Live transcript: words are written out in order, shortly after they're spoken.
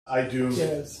I do.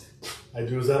 Yes. I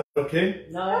do. Is that okay?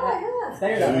 No, yeah.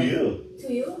 To you.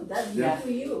 To you. That's Yeah.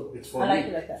 to you. It's for I like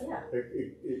me. it like that. Yeah.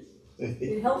 It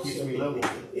It helps keeps you. me level.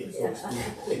 Yeah.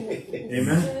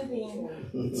 Amen. Soothing.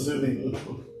 It's soothing.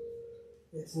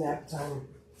 It's nap time.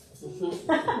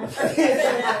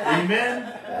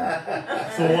 Amen.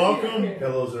 So welcome.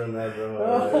 Pillows are in that room.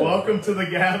 Welcome to the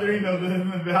gathering of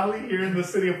the Valley here in the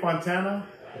city of Fontana.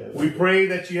 We pray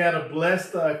that you had a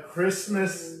blessed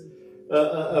Christmas,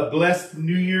 a blessed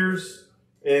New Year's,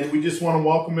 and we just want to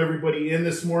welcome everybody in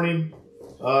this morning.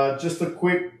 Just a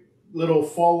quick little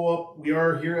follow-up. We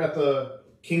are here at the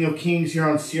King of Kings here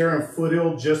on Sierra and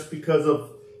Foothill just because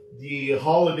of the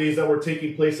holidays that were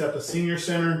taking place at the Senior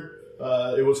Center.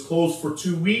 It was closed for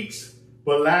 2 weeks,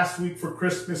 but last week for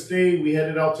Christmas Day, we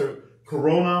headed out to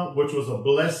Corona, which was a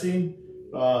blessing.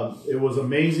 It was an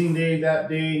amazing day that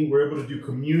day. We were able to do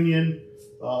communion.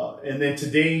 And then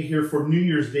today, here for New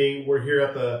Year's Day, we're here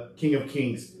at the King of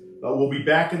Kings. We'll be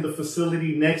back in the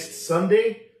facility next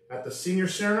Sunday at the Senior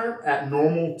Center at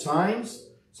normal times.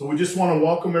 So we just want to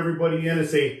welcome everybody in and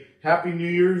say Happy New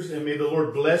Year's, and may the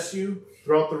Lord bless you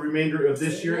throughout the remainder of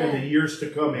this year and the years to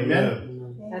come. Amen.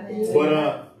 But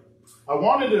I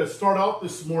wanted to start out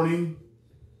this morning,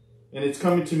 and it's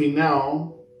coming to me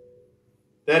now,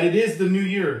 that it is the new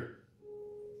year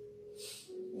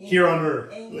here on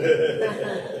earth.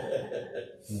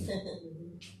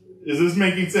 Is this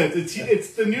making sense?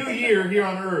 It's the new year here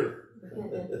on earth.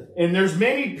 And there's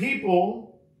many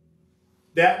people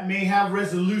that may have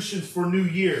resolutions for New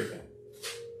Year.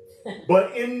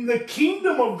 But in the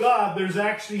kingdom of God, there's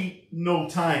actually no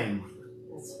time.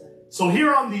 So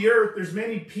here on the earth, there's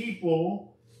many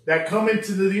people that come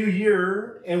into the new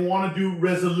year and want to do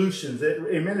resolutions.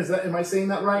 Amen. Am I saying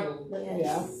that right?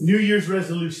 Yes. New Year's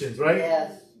resolutions, right?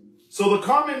 Yes. So the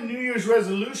common New Year's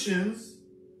resolutions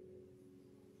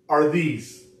are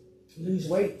these. Lose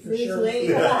weight for Lose sure. weight.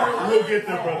 We'll get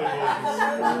there, brother.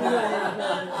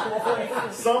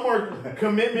 Some are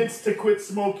commitments to quit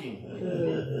smoking.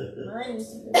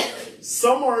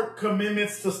 Some are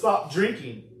commitments to stop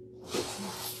drinking.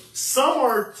 Some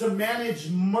are to manage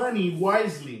money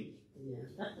wisely.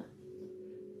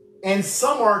 And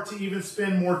some are to even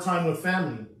spend more time with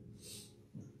family.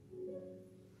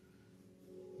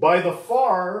 By the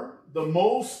far, the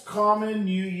most common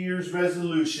New Year's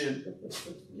resolution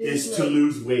is to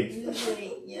lose weight. Lose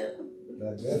weight, yep.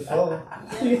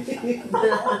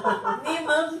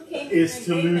 Is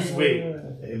to lose weight.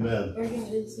 Amen.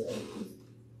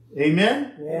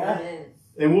 Amen? Yeah.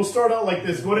 And we'll start out like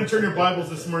this. Go ahead and turn your Bibles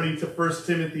this morning to 1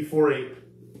 Timothy 4:8.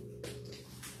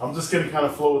 I'm just going to kind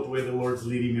of flow with the way the Lord's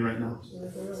leading me right now.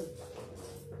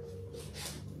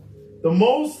 The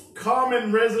most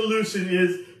common resolution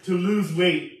is to lose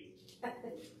weight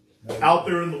out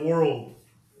there in the world.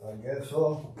 I guess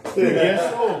so. I guess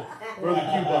so, Brother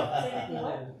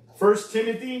Cuba. 1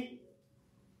 Timothy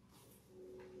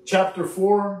chapter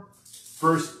 4,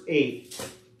 verse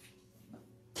 8.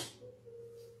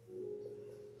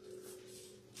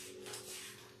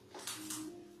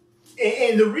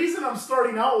 And the reason I'm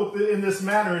starting out with it in this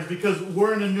manner is because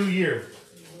we're in a new year.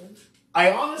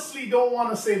 I honestly don't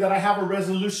want to say that I have a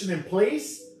resolution in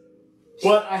place,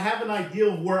 but I have an idea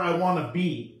of where I want to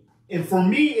be. And for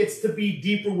me, it's to be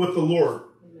deeper with the Lord.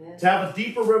 Amen. To have a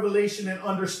deeper revelation and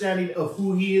understanding of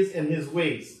who He is and His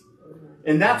ways.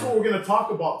 And that's what we're going to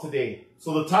talk about today.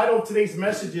 So the title of today's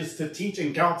message is to teach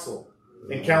and counsel.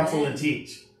 And counsel and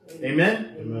teach.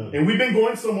 Amen? Amen. And we've been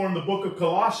going somewhere in the book of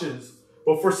Colossians.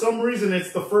 But for some reason,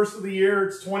 it's the first of the year.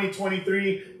 It's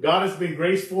 2023. God has been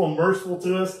graceful and merciful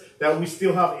to us that we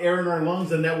still have air in our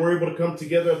lungs and that we're able to come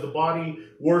together as the body,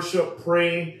 worship,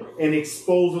 pray, and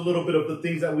expose a little bit of the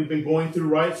things that we've been going through,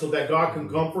 right? So that God can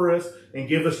comfort us and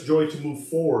give us joy to move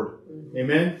forward.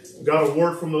 Amen. Got a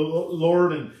word from the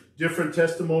Lord, and different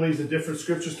testimonies and different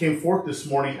scriptures came forth this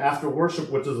morning after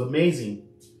worship, which is amazing.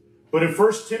 But in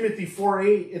 1 Timothy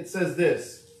 4:8, it says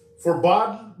this. For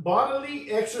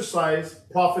bodily exercise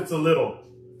profits a little.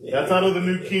 That's out of the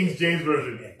New King James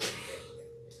Version.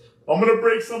 I'm going to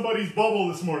break somebody's bubble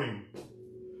this morning.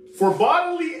 For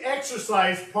bodily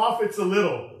exercise profits a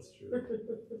little. That's true.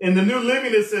 In the New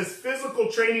Living, it says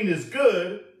physical training is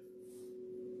good,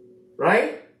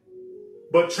 right?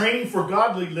 But training for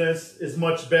godliness is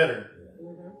much better.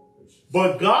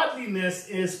 But godliness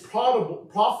is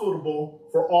profitable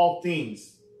for all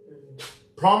things,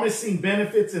 promising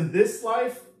benefits in this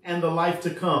life and the life to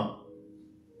come.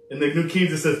 In the New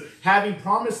King, it says, having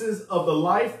promises of the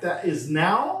life that is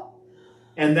now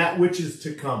and that which is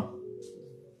to come.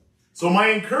 So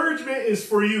my encouragement is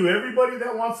for you, everybody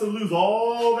that wants to lose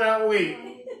all that weight,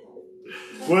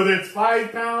 whether it's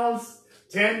 5 pounds,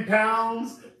 10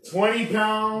 pounds, 20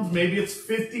 pounds, maybe it's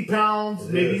 50 pounds,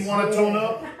 maybe you want to tone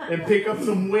up and pick up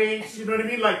some weights, you know what I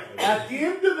mean? Like, at the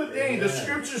end of the day, the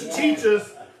scriptures teach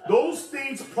us those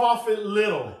things profit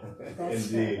little.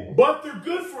 Indeed. But they're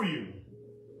good for you.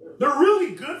 They're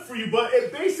really good for you, but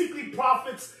it basically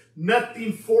profits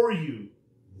nothing for you.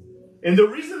 And the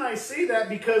reason I say that,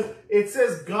 because it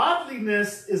says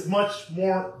godliness is much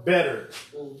more better.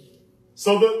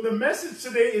 So the message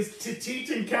today is to teach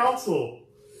and counsel.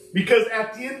 Because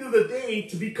at the end of the day,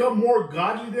 to become more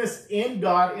godliness in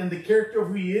God and the character of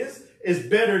who he is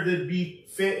better than be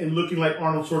fit and looking like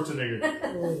Arnold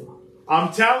Schwarzenegger.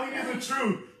 I'm telling you the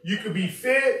truth. You could be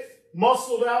fit,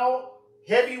 muscled out,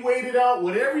 heavy weighted out,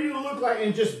 whatever you look like,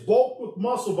 and just bulk with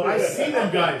muscle. But I see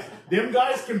them guys. Them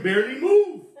guys can barely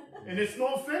move. And it's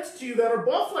no offense to you that are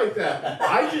buff like that.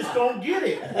 I just don't get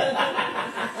it.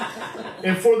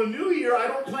 And for the new year, I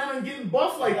don't plan on getting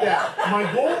buff like that.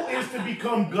 My goal is to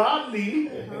become godly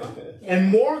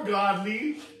and more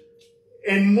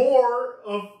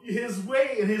of his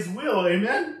way and his will.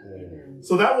 Amen?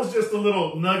 So that was just a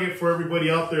little nugget for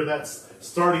everybody out there that's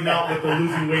starting out with the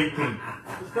losing weight thing.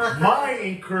 My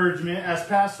encouragement as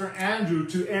Pastor Andrew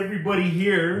to everybody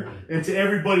here and to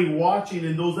everybody watching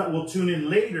and those that will tune in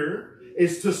later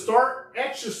is to start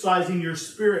exercising your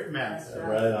spirit man.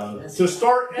 Right on. To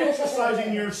start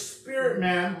exercising your spirit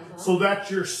man so that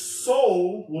your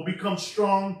soul will become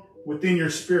strong within your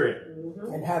spirit.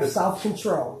 And have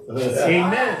self-control.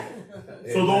 Amen.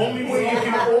 So the only way you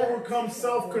can overcome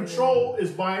self-control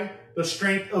is by the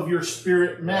strength of your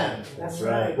spirit man. That's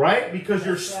right. Right? Because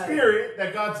your spirit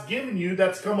that God's given you,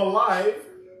 that's come alive,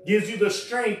 gives you the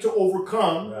strength to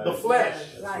overcome the flesh.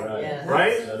 Right. Yeah.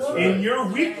 Right? That's right. In your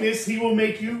weakness, he will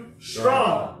make you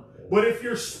strong. But if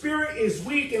your spirit is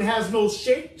weak and has no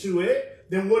shape to it,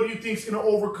 then what do you think is going to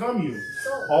overcome you?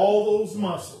 All those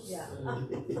muscles. Yeah.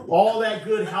 All that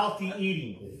good, healthy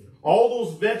eating. All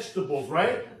those vegetables,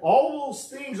 right? All those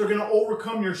things are going to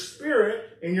overcome your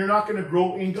spirit, and you're not going to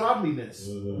grow in godliness.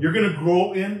 You're going to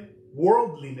grow in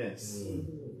worldliness.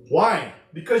 Why?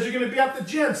 Because you're going to be at the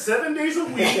gym 7 days a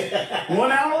week,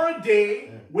 1 hour a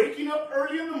day, waking up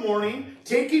early in the morning,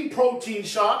 taking protein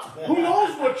shots. Who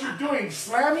knows what you're doing?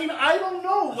 Slamming? I don't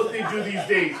know what they do these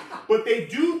days. But they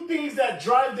do things that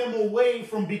drive them away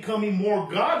from becoming more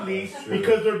godly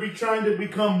because they're trying to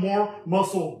become more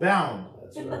muscle bound.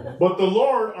 But the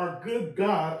Lord, our good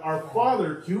God, our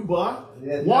Father, Cuba,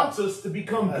 wants us to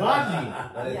become godly.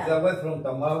 It's away from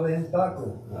tamales and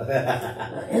tacos.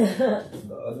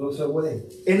 Looks away.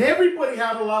 And everybody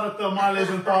had a lot of tamales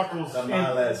and tacos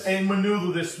Tamales. and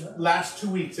menudo this last 2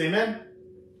 weeks. Amen?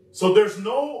 So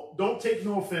don't take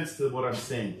no offense to what I'm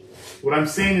saying. What I'm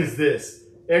saying is this.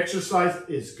 Exercise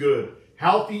is good.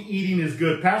 Healthy eating is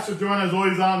good. Pastor Joanna is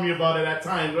always on me about it at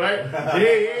times, right?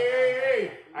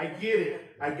 Hey, I get it.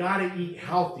 I got to eat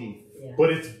healthy. Yeah.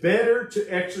 But it's better to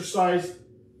exercise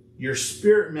your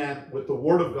spirit man with the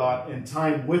Word of God and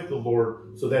time with the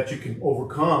Lord so that you can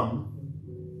overcome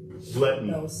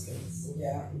gluttony. Those things.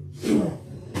 Yeah.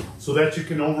 So that you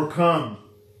can overcome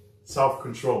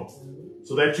self-control.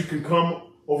 So that you can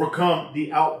overcome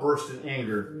the outburst in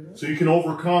anger. So you can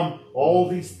overcome all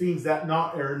these things that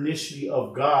not are initially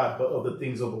of God, but of the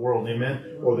things of the world.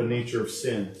 Amen? Or the nature of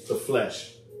sin, the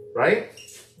flesh. Right?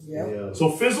 Yeah.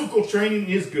 So physical training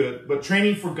is good, but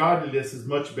training for godliness is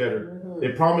much better.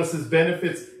 It promises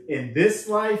benefits in this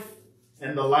life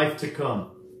and the life to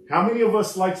come. How many of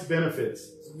us likes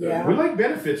benefits? Yeah. We like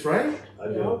benefits, right? I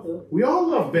do. We all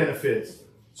love benefits.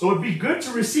 So it'd be good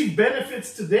to receive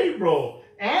benefits today, bro,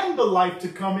 and the life to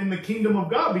come in the kingdom of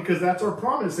God, because that's our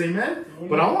promise. Amen?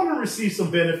 But I want to receive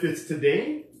some benefits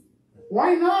today.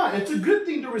 Why not? It's a good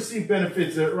thing to receive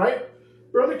benefits, right?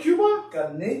 Brother Cuba?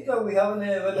 Carnita, we haven't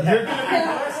ever. You're going to be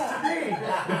blessed today.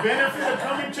 The benefit of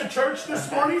coming to church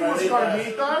this morning was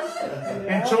carnitas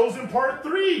and chosen part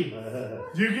 3.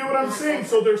 Do you get what I'm saying?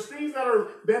 So there's things that are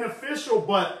beneficial,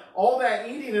 but all that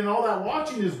eating and all that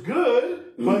watching is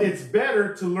good, but it's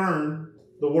better to learn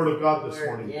the Word of God this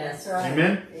morning. Yes, right.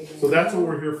 Amen? So that's what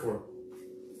we're here for.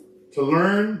 To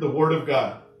learn the Word of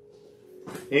God.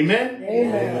 Amen?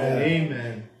 Amen.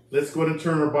 Amen. Let's go ahead and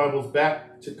turn our Bibles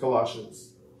back to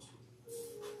Colossians.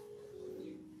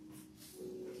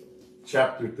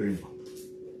 Chapter 3.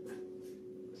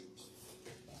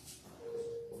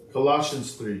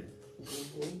 Colossians 3.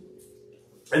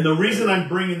 And the reason I'm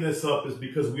bringing this up is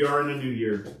because we are in a new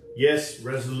year. Yes,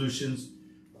 resolutions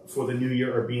for the new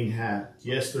year are being had.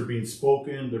 Yes, they're being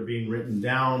spoken. They're being written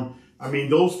down. I mean,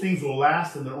 those things will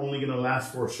last, and they're only going to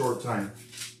last for a short time.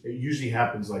 It usually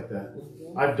happens like that.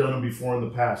 I've done them before in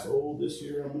the past. Oh, this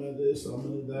year I'm going to this, I'm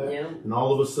going to that. Yeah. And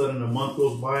all of a sudden a month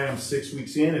goes by, I'm 6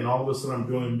 weeks in, and all of a sudden I'm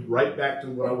doing right back to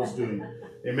what I was doing.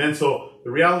 Amen. So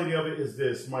the reality of it is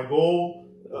this. My goal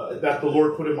that the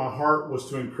Lord put in my heart was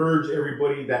to encourage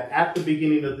everybody that at the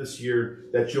beginning of this year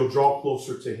that you'll draw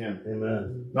closer to Him.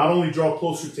 Amen. Not only draw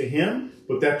closer to Him,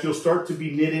 but that you'll start to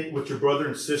be knitted with your brother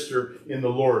and sister in the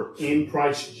Lord, in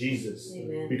Christ Jesus.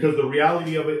 Amen. Because the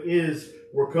reality of it is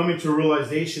we're coming to a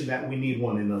realization that we need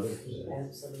one another.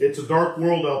 Absolutely. It's a dark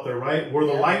world out there, right? We're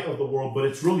the light of the world, but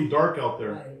it's really dark out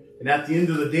there. Right. And at the end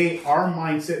of the day, our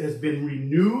mindset has been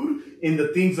renewed in the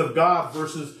things of God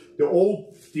versus the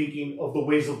old thinking of the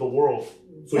ways of the world.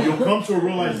 So you'll come to a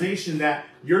realization that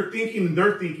your thinking and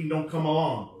their thinking don't come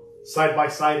along side by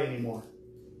side anymore.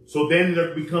 So then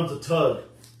there becomes a tug.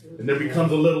 And there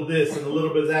becomes a little this and a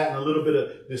little bit of that and a little bit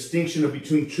of distinction of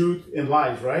between truth and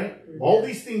lies, right? All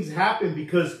these things happen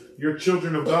because you're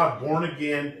children of God, born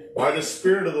again by the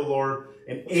Spirit of the Lord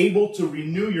and able to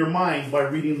renew your mind by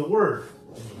reading the Word.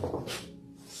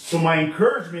 So my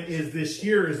encouragement is this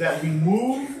year is that we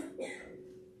move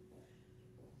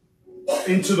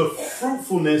into the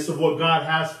fruitfulness of what God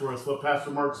has for us, what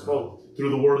Pastor Mark spoke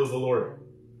through the Word of the Lord.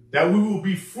 That we will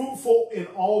be fruitful in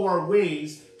all our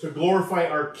ways to glorify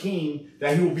our King,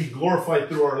 that He will be glorified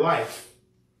through our life.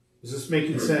 Is this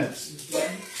making sense?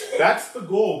 That's the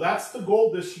goal. That's the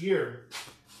goal this year,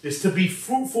 is to be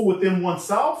fruitful within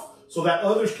oneself so that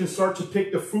others can start to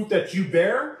pick the fruit that you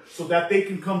bear so that they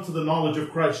can come to the knowledge of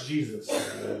Christ Jesus.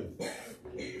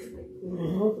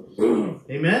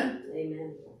 Amen?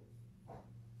 Amen.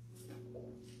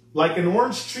 Like an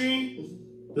orange tree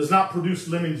does not produce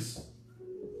lemons,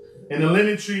 and a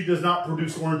lemon tree does not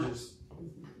produce oranges.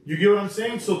 You get what I'm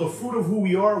saying? So the fruit of who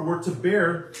we are, we're to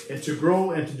bear and to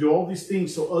grow and to do all these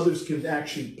things so others can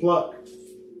actually pluck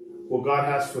what God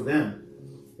has for them.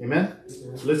 Amen?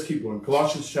 Let's keep going.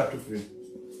 Colossians chapter 3.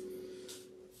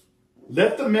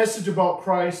 Let the message about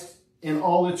Christ and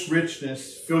all its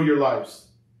richness fill your lives.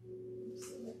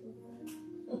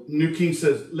 New King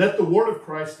says, let the word of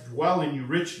Christ dwell in you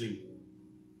richly.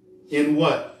 In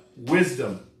what?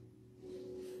 Wisdom.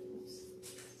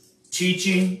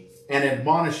 Teaching and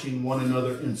admonishing one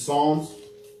another in psalms,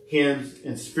 hymns,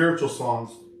 and spiritual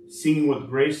songs, singing with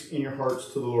grace in your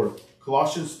hearts to the Lord.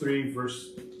 Colossians 3, verse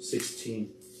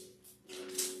 16.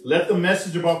 Let the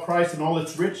message about Christ and all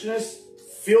its richness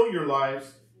fill your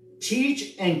lives.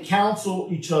 Teach and counsel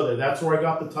each other. That's where I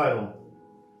got the title.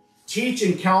 Teach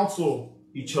and counsel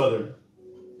each other.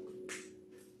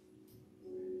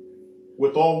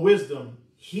 With all wisdom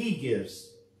He gives.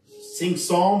 Sing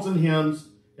psalms and hymns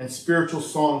and spiritual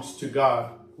songs to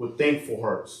God with thankful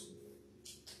hearts.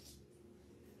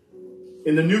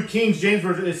 In the New King James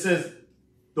Version, it says,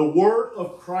 the word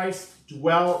of Christ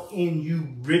dwell in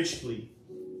you richly.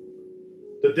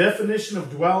 The definition of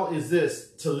dwell is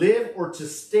this: to live or to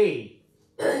stay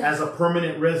as a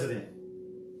permanent resident.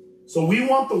 So we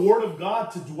want the word of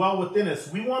God to dwell within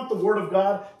us. We want the word of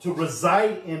God to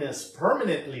reside in us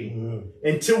permanently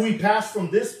until we pass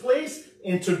from this place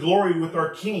into glory with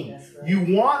our King. Right.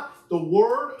 You want the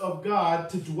word of God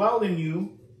to dwell in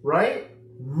you, right?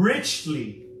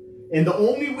 Richly. And the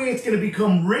only way it's going to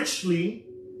become richly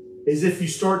is if you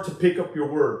start to pick up your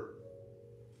word.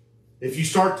 If you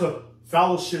start to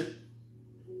fellowship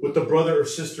with the brother or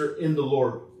sister in the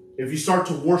Lord. If you start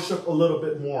to worship a little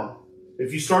bit more.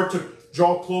 If you start to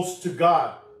draw close to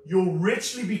God, you'll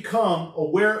richly become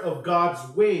aware of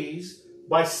God's ways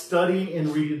by studying and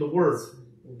reading the word.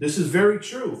 This is very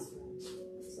true.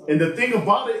 And the thing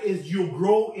about it is you'll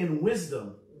grow in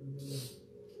wisdom.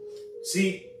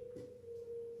 See,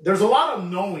 there's a lot of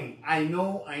knowing. I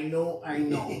know.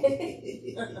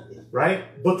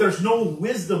 Right? But there's no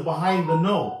wisdom behind the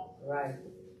know. Right.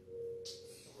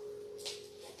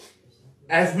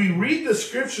 As we read the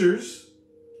scriptures,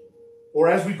 or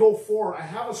as we go forward, I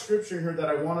have a scripture here that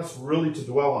I want us really to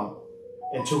dwell on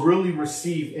and to really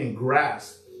receive and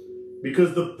grasp.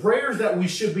 Because the prayers that we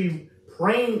should be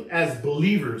praying as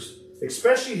believers,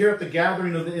 especially here at the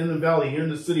gathering of the Inland Valley, here in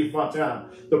the city of Fontana,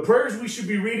 the prayers we should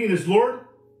be reading is, Lord,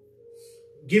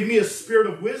 give me a spirit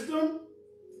of wisdom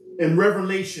and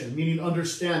revelation, meaning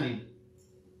understanding.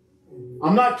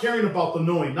 I'm not caring about the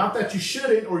knowing. Not that you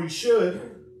shouldn't or you should,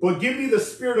 but give me the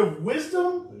spirit of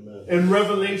wisdom and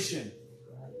revelation.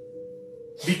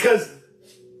 Because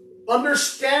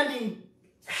understanding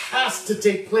has to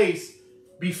take place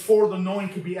before the knowing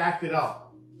can be acted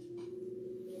out.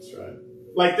 That's right.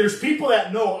 Like there's people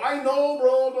that know. I know,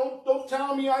 bro. Don't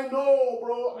tell me I know,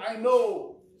 bro. I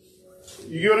know.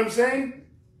 You get what I'm saying?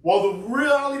 While the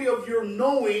reality of your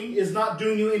knowing is not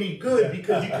doing you any good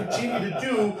because you continue to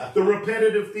do the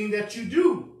repetitive thing that you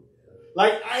do.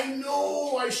 Like, I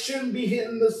know I shouldn't be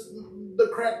hitting the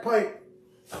crack pipe.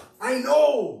 I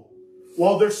know.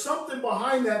 Well, there's something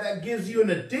behind that that gives you an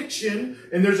addiction,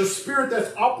 and there's a spirit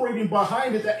that's operating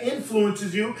behind it that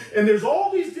influences you, and there's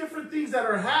all these different things that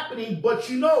are happening, but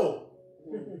you know.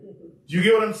 Do you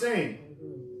get what I'm saying?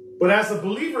 But as a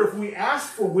believer, if we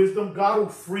ask for wisdom, God will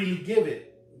freely give it.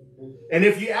 And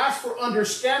if you ask for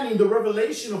understanding, the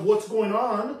revelation of what's going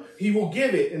on, he will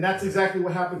give it. And that's exactly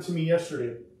what happened to me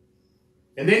yesterday.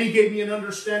 And then he gave me an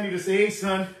understanding to say, hey,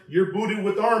 son, you're booted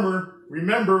with armor.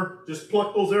 Remember, just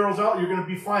pluck those arrows out. You're going to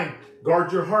be fine.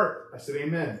 Guard your heart. I said,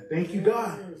 amen. Thank you,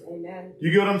 God. Amen.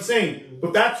 You get what I'm saying?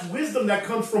 But that's wisdom that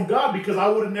comes from God, because I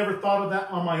would have never thought of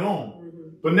that on my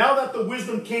own. But now that the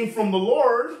wisdom came from the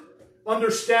Lord,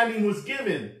 understanding was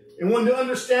given. And when the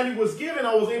understanding was given,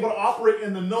 I was able to operate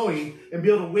in the knowing and be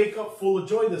able to wake up full of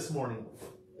joy this morning.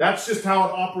 That's just how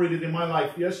it operated in my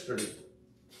life yesterday.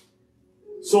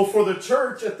 So for the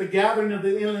church at the gathering of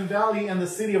the Inland Valley and the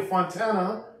city of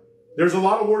Fontana, there's a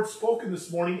lot of words spoken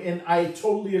this morning, and I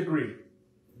totally agree.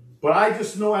 But I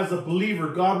just know as a believer,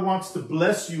 God wants to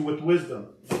bless you with wisdom.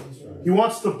 He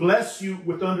wants to bless you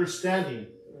with understanding.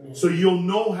 So you'll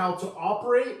know how to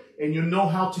operate, and you'll know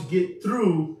how to get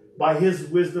through by his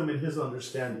wisdom and his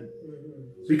understanding.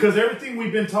 Because everything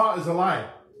we've been taught is a lie.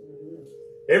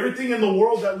 Everything in the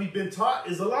world that we've been taught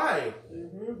is a lie.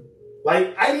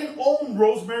 Like, I didn't own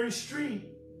Rosemary Street.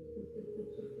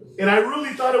 And I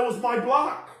really thought it was my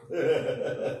block.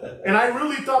 And I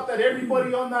really thought that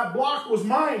everybody on that block was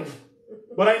mine.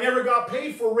 But I never got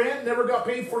paid for rent, never got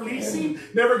paid for leasing,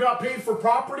 never got paid for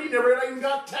property, never even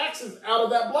got taxes out of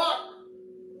that block.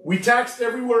 We taxed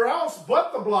everywhere else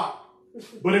but the block.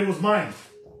 But it was mine.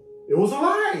 It was a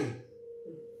lie.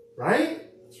 Right?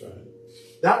 That's right.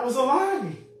 That was a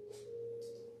lie.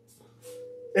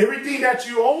 Everything that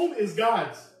you own is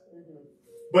God's.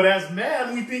 But as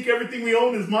man, we think everything we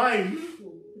own is mine.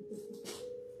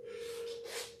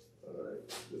 All right,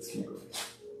 let's keep going.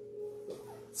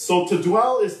 So to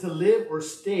dwell is to live or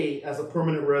stay as a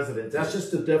permanent resident. That's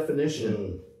just the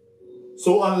definition.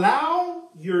 So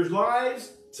allow your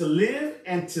lives to live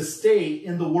and to stay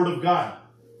in the Word of God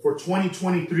for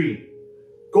 2023.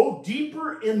 Go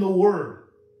deeper in the Word.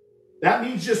 That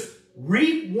means just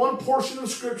read one portion of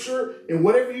Scripture, and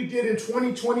whatever you did in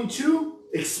 2022,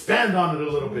 expand on it a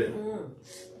little bit.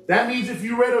 That means if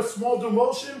you read a small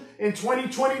devotion in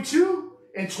 2022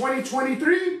 and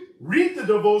 2023, read the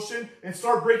devotion and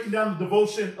start breaking down the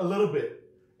devotion a little bit.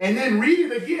 And then read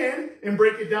it again and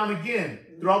break it down again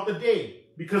throughout the day.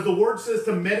 Because the Word says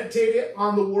to meditate it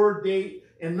on the Word day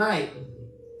and night.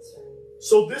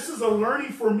 So this is a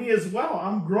learning for me as well.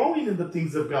 I'm growing in the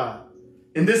things of God.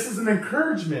 And this is an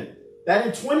encouragement that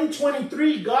in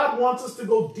 2023, God wants us to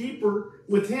go deeper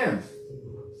with Him.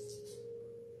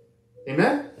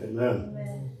 Amen?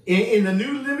 Amen. In the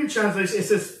New Living Translation, it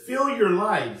says, fill your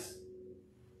lives.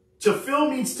 To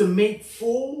fill means to make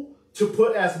full, to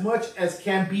put as much as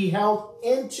can be held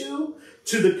into,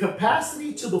 to the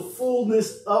capacity, to the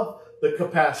fullness of the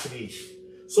capacity.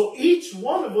 So each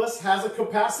one of us has a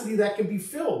capacity that can be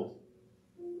filled.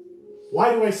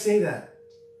 Why do I say that?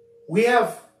 We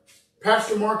have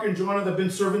Pastor Mark and Joanna that have been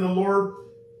serving the Lord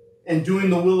and doing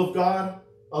the will of God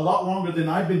a lot longer than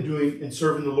I've been doing and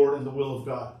serving the Lord in the will of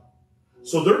God.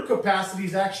 So their capacity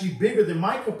is actually bigger than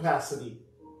my capacity.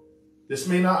 This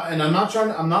may not, and I'm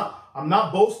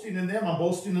not boasting in them, I'm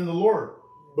boasting in the Lord.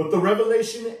 But the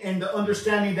revelation and the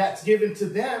understanding that's given to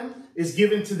them is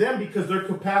given to them because their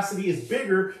capacity is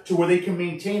bigger to where they can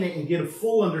maintain it and get a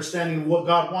full understanding of what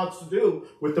God wants to do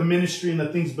with the ministry and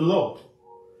the things below.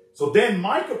 So then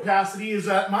my capacity is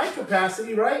at my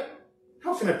capacity, right?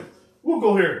 How can I? We'll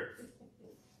go here.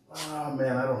 Oh,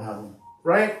 man, I don't have them.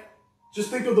 Right? Just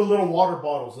think of the little water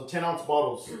bottles, the 10-ounce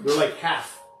bottles. They're like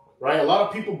half, right? A lot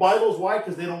of people buy those. Why?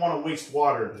 Because they don't want to waste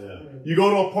water. Yeah. You go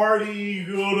to a party, you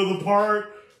go to the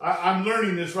park. I'm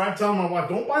learning this, right? I'm telling my wife,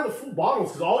 don't buy the full bottles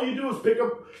because all you do is pick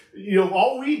up,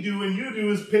 all we do and you do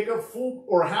is pick up full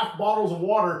or half bottles of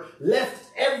water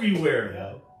left everywhere,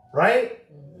 yeah. Right?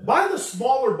 Buy the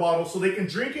smaller bottles so they can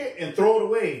drink it and throw it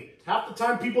away. Half the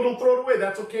time people don't throw it away.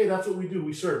 That's okay. That's what we do.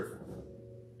 We serve.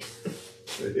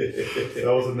 That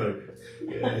was a nugget.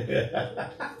 Yeah.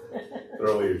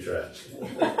 Throw away your trash.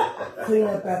 Clean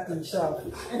up after yourself.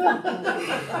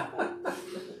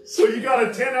 So you got a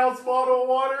 10-ounce bottle of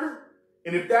water,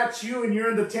 and if that's you and you're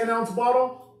in the 10-ounce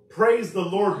bottle, praise the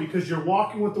Lord because you're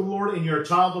walking with the Lord and you're a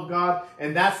child of God,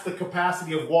 and that's the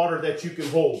capacity of water that you can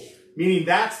hold. Meaning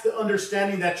that's the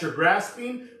understanding that you're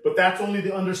grasping, but that's only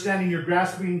the understanding you're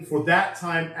grasping for that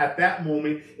time, at that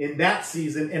moment, in that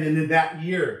season, and in that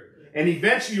year. And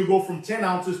eventually you'll go from 10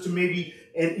 ounces to maybe,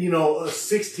 a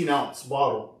 16-ounce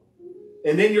bottle.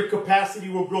 And then your capacity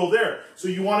will grow there. So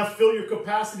you want to fill your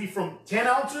capacity from 10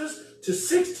 ounces to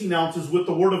 16 ounces with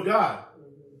the Word of God.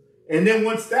 And then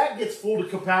once that gets full to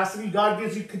capacity, God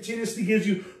continuously gives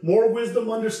you more wisdom,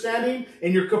 understanding,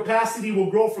 and your capacity will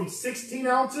grow from 16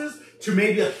 ounces to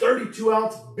maybe a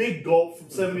 32-ounce big gulp from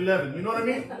 7-Eleven. You know what I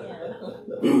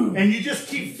mean? And you just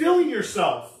keep filling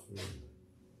yourself.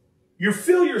 You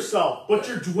fill yourself, but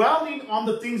you're dwelling on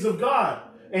the things of God.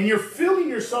 And you're filling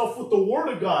yourself with the Word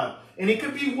of God. And it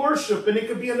could be worship, and it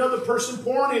could be another person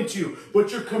pouring into you.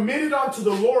 But you're committed unto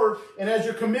the Lord, and as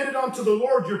you're committed unto the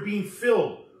Lord, you're being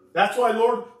filled. That's why,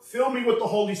 Lord, fill me with the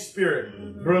Holy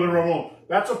Spirit. Brother Ramon,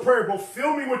 that's a prayer, but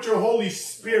fill me with your Holy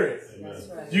Spirit. That's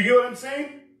right. Do you get what I'm saying?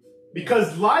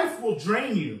 Because life will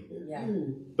drain you. Yeah.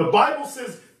 The Bible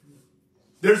says,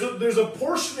 there's a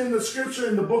portion in the scripture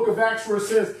in the book of Acts where it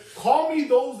says, call me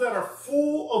those that are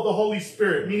full of the Holy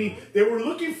Spirit. Meaning they were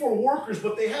looking for workers,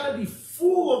 but they had to be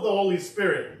full of the Holy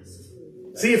Spirit.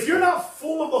 See, if you're not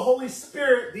full of the Holy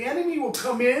Spirit, the enemy will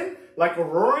come in like a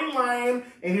roaring lion,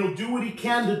 and he'll do what he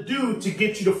can to do to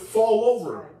get you to fall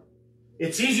over.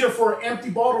 It's easier for an empty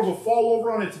bottle to fall over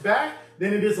on its back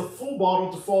than it is a full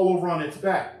bottle to fall over on its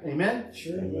back. Amen?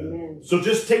 Sure. Amen. So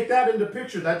just take that into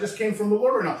picture. That just came from the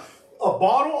Lord. Now, a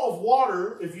bottle of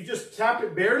water, if you just tap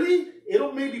it barely,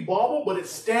 it'll maybe bobble, but it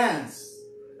stands.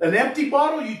 An empty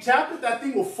bottle, you tap it, that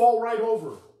thing will fall right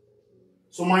over.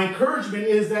 So my encouragement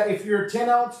is that if you're a 10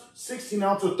 ounce, 16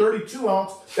 ounce, or 32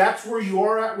 ounce, that's where you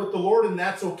are at with the Lord, and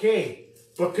that's okay.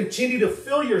 But continue to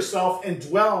fill yourself and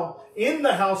dwell in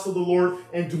the house of the Lord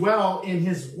and dwell in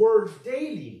His Word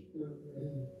daily.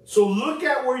 So look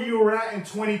at where you were at in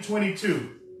 2022.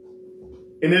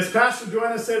 And as Pastor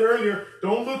Joanna said earlier,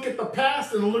 don't look at the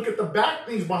past and look at the back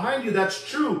things behind you. That's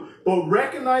true. But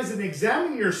recognize and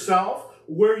examine yourself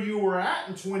where you were at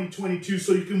in 2022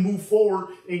 so you can move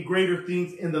forward in greater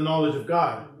things in the knowledge of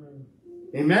God.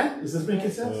 Amen? Is this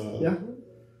making sense? Yeah.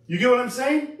 You get what I'm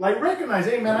saying? Like recognize,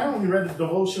 hey man, I only read the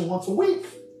devotion once a week.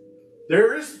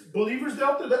 There is believers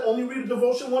out there that only read the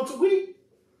devotion once a week.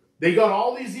 They got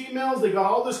all these emails. They got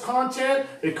all this content.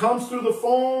 It comes through the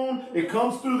phone. It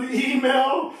comes through the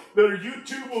email. Their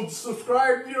YouTube will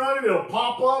subscribe, you know, it'll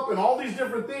pop up and all these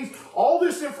different things. All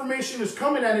this information is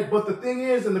coming at it. But the thing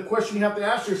is, and the question you have to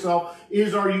ask yourself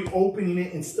is, are you opening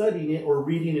it and studying it or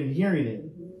reading and hearing it?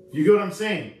 You get what I'm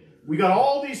saying? We got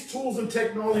all these tools and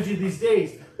technology these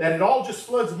days that it all just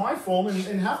floods my phone.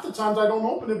 And half the times I don't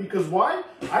open it because why?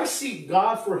 I seek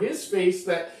God for His face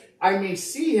that I may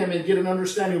see Him and get an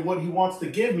understanding of what He wants to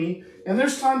give me. And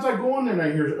there's times I go on there and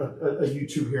I hear a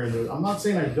YouTube here and there. I'm not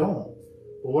saying I don't.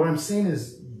 But what I'm saying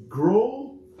is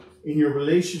grow in your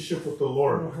relationship with the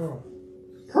Lord.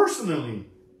 Personally.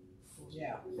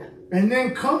 Yeah. And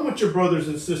then come with your brothers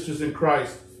and sisters in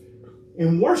Christ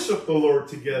and worship the Lord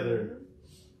together.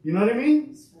 You know what I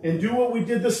mean? And do what we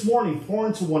did this morning, pour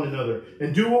into one another.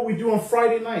 And do what we do on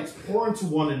Friday nights, pour into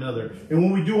one another. And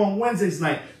when we do on Wednesdays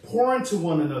night, pour into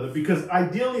one another. Because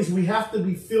ideally we have to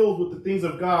be filled with the things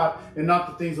of God and not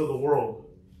the things of the world.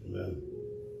 Amen.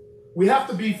 We have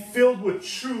to be filled with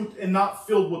truth and not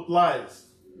filled with lies.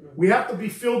 We have to be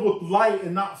filled with light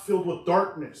and not filled with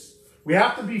darkness. We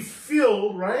have to be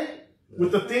filled, right,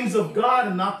 with the things of God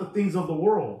and not the things of the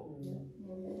world.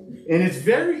 And it's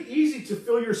very easy to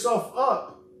fill yourself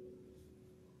up.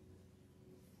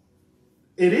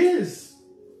 It is.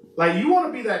 Like you want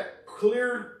to be that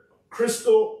clear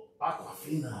crystal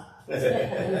aquafina.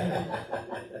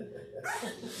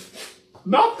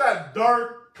 Not that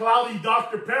dark, cloudy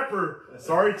Dr. Pepper.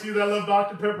 Sorry to you that love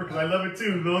Dr. Pepper because I love it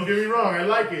too. Don't get me wrong. I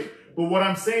like it. But what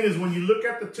I'm saying is when you look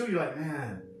at the two, you're like,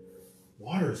 man,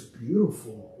 water is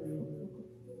beautiful.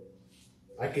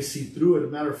 I can see through it. As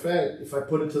a matter of fact, if I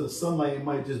put it to the sunlight, it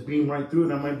might just beam right through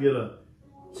it and I might be able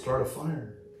to start a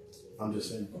fire. I'm just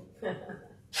saying.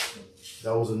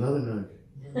 That was another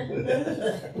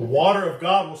nugget. The water of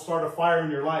God will start a fire in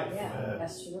your life. Yeah,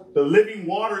 that's true. The living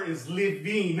water is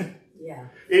living. Yeah.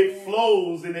 It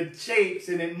flows and it shapes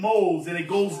and it molds and it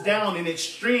goes down and it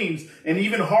streams and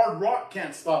even hard rock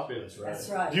can't stop it. That's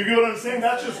right. Do you get what I'm saying?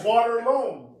 That's just water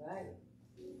alone.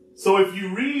 So if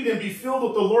you read and be filled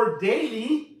with the Lord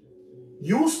daily,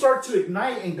 you will start to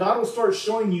ignite and God will start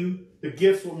showing you the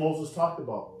gifts what Moses talked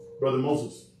about, Brother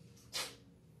Moses.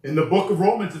 In the book of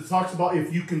Romans, it talks about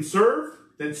if you can serve,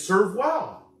 then serve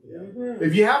well. Yeah.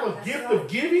 If you have a gift of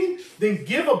giving, then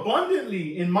give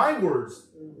abundantly, in my words.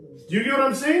 Do you get what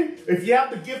I'm saying? If you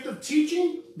have the gift of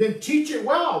teaching, then teach it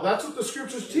well. That's what the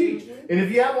scriptures teach. And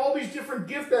if you have all these different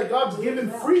gifts that God's given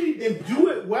freely, then do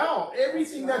it well.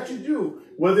 Everything that you do,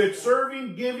 whether it's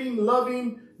serving, giving,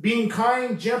 loving, being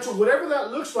kind, gentle, whatever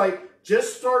that looks like,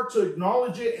 just start to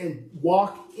acknowledge it and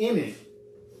walk in it.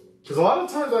 Because a lot of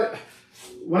times,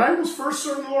 when I was first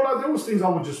serving the Lord, there was things I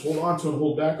would just hold on to and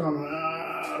hold back on.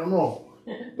 I don't know.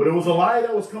 But it was a lie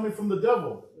that was coming from the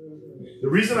devil. The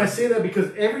reason I say that,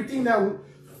 because everything that...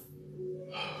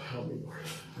 help me, Lord.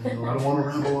 I don't want to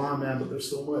ramble on, man, but there's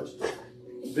so much.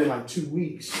 It's been like 2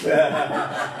 weeks. It's been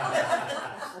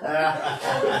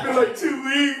like 2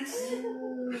 weeks.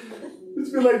 It's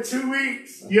been like 2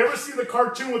 weeks. You ever see the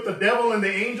cartoon with the devil and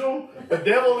the angel? The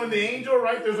devil and the angel,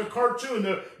 right? There's a cartoon.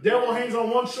 The devil hangs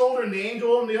on one shoulder and the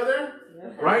angel on the other.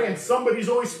 Right? And somebody's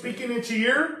always speaking into your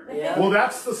ear. Yeah. Well,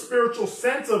 that's the spiritual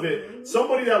sense of it.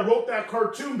 Somebody that wrote that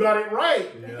cartoon got it right.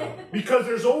 Yeah. Because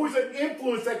there's always an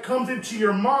influence that comes into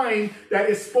your mind that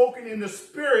is spoken in the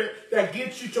spirit that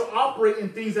gets you to operate in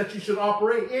things that you should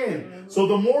operate in. Mm-hmm. So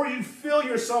the more you fill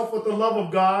yourself with the love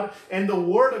of God and the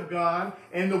word of God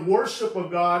and the worship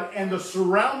of God and the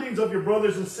surroundings of your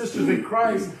brothers and sisters in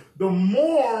Christ, the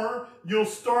more you'll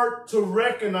start to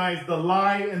recognize the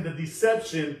lie and the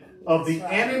deception of the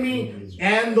enemy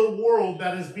and the world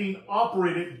that is being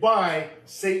operated by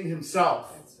Satan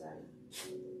himself.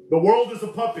 The world is a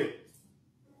puppet.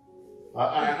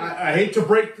 I hate to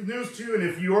break the news to you, and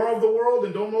if you are of the world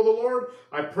and don't know the Lord,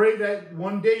 I pray that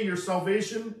one day your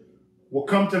salvation will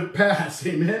come to pass.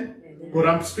 Amen? But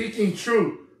I'm speaking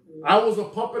truth. I was a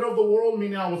puppet of the world,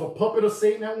 meaning I was a puppet of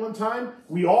Satan at one time.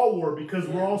 We all were, because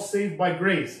we're all saved by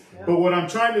grace. But what I'm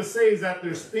trying to say is that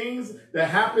there's things that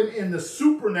happen in the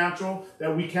supernatural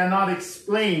that we cannot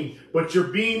explain, but you're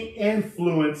being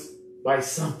influenced by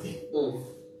something.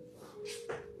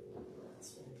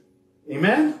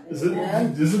 Amen? Does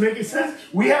it make sense?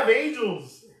 We have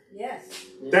angels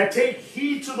that take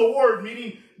heed to the word,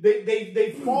 meaning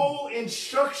they follow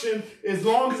instruction as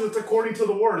long as it's according to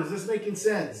the word. Is this making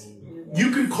sense?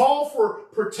 You can call for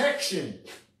protection.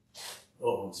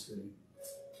 Oh, I'm spinning.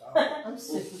 I'm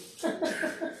sick.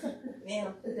 Man,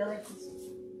 I feel like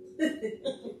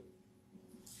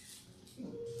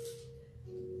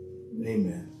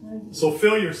Amen. So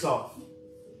fill yourself.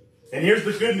 And here's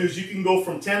the good news. You can go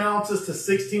from 10 ounces to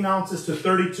 16 ounces to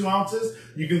 32 ounces.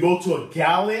 You can go to a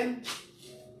gallon.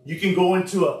 You can go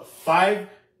into a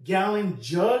 5-gallon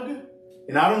jug.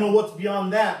 And I don't know what's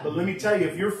beyond that. But let me tell you,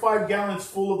 if you're 5 gallons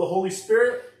full of the Holy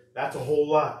Spirit, that's a whole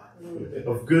lot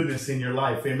of goodness in your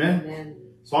life. Amen? Amen.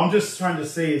 So I'm just trying to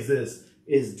say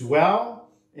is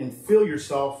dwell and fill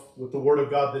yourself with the word of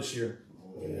God this year.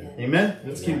 Amen? Amen?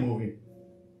 Let's keep moving.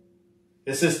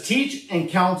 It says teach and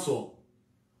counsel.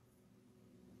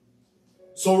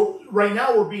 So right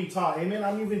now we're being taught. Amen?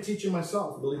 I'm even teaching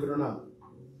myself, believe it or not.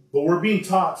 But we're being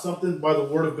taught something by the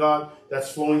word of God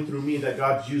that's flowing through me, that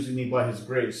God's using me by his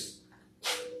grace.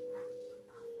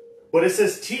 But it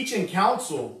says teach and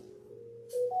counsel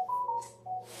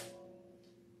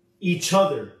each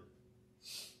other,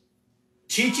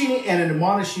 teaching and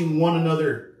admonishing one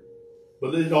another.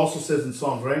 But it also says in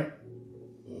Psalms, right?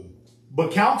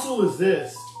 But counsel is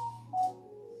this.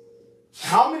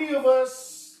 How many of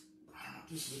us, I don't know if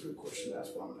this is a good question to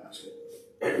ask, but I'm going to ask it.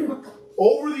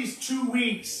 Over these 2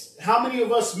 weeks, how many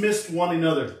of us missed one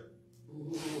another?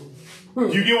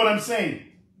 Do you get what I'm saying?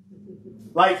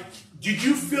 Like, did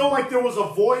you feel like there was a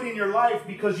void in your life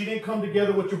because you didn't come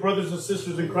together with your brothers and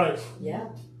sisters in Christ? Yeah.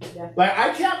 Like,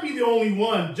 I can't be the only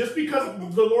one. Just because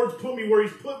the Lord's put me where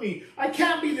he's put me, I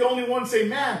can't be the only one say,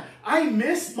 man, I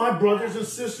miss my brothers and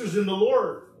sisters in the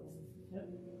Lord.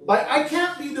 Like, I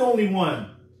can't be the only one.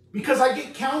 Because I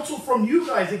get counsel from you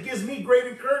guys. It gives me great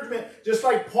encouragement. Just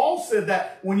like Paul said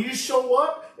that when you show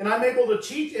up and I'm able to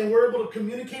teach and we're able to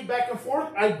communicate back and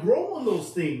forth, I grow on those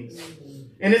things.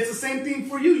 And it's the same thing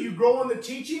for you. You grow in the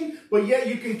teaching, but yet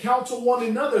you can counsel one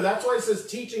another. That's why it says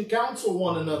teach and counsel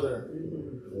one another.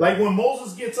 Like when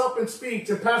Moses gets up and speaks,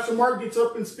 and Pastor Mark gets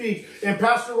up and speaks, and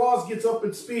Pastor Ross gets up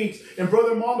and speaks, and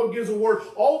Brother Mondo gives a word.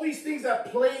 All these things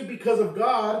that play because of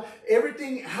God,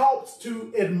 everything helps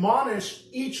to admonish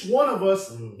each one of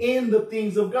us in the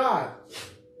things of God.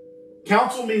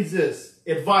 Counsel means this,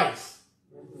 advice.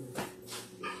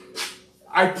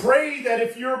 I pray that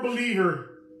if you're a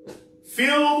believer,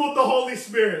 filled with the Holy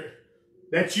Spirit,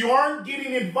 that you aren't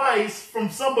getting advice from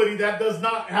somebody that does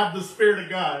not have the Spirit of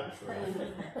God.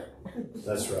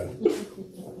 That's right.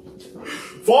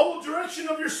 Follow direction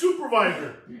of your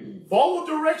supervisor. Follow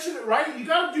direction, right? You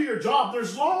got to do your job.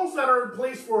 There's laws that are in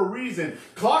place for a reason.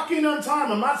 Clock in on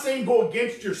time. I'm not saying go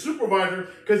against your supervisor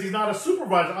because he's not a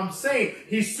supervisor. I'm saying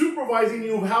he's supervising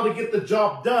you of how to get the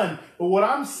job done. But what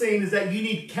I'm saying is that you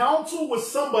need counsel with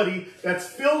somebody that's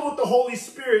filled with the Holy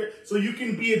Spirit so you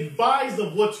can be advised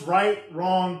of what's right,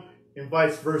 wrong, and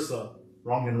vice versa.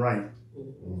 Wrong and right.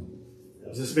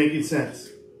 Is this making sense?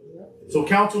 So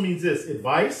counsel means this.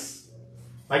 Advice.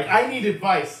 Like I need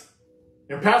advice.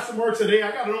 And Pastor Mark said, hey,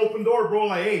 I got an open door, bro.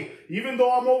 Like, hey, even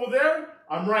though I'm over there,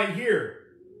 I'm right here.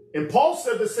 And Paul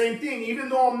said the same thing. Even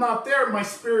though I'm not there, my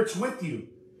spirit's with you.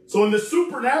 So in the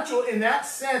supernatural, in that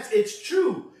sense, it's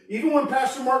true. Even when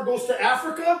Pastor Mark goes to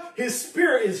Africa, his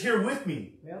spirit is here with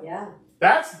me. Yeah.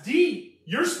 That's deep.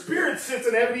 Your spirit sits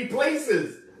in heavenly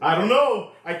places. I don't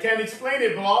know. I can't explain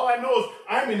it, but all I know is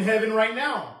I'm in heaven right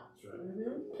now.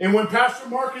 And when Pastor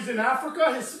Mark is in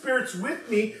Africa, his spirit's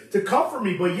with me to comfort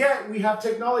me. But yet, we have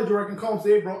technology where I can call and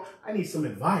say, hey, bro, I need some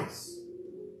advice.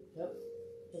 Yep.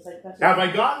 Just like Have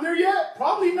I gotten there yet?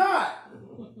 Probably not.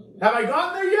 Have I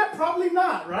gotten there yet? Probably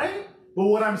not, right? But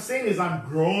what I'm saying is I'm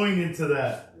growing into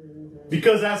that.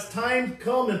 Because as time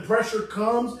comes and pressure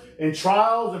comes and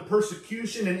trials and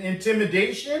persecution and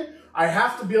intimidation, I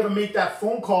have to be able to make that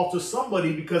phone call to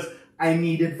somebody because I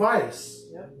need advice.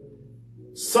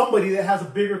 Somebody that has a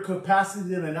bigger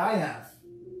capacity than I have.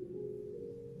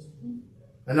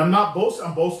 And I'm not boasting,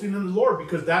 I'm boasting in the Lord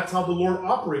because that's how the Lord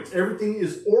operates. Everything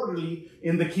is orderly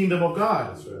in the kingdom of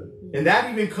God. That's right. And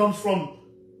that even comes from,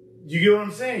 you get what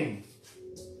I'm saying?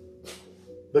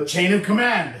 The chain of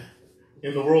command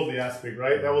in the worldly aspect,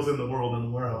 right? That was in the world, in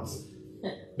the warehouse.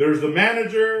 There's the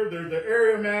manager, there's the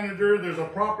area manager, there's a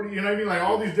property, you know what I mean? Like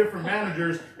all these different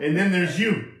managers, and then there's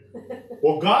you.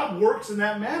 Well, God works in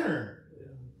that manner.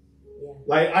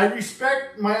 Like, I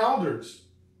respect my elders.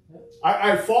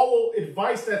 I follow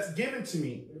advice that's given to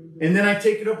me. And then I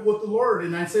take it up with the Lord.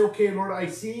 And I say, okay, Lord, I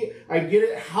see it. I get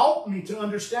it. Help me to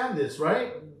understand this,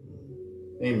 right?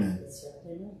 Amen.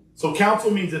 So counsel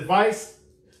means advice,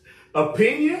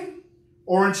 opinion,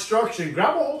 or instruction.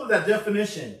 Grab a hold of that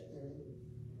definition.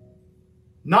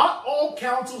 Not all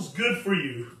counsel's good for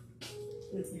you.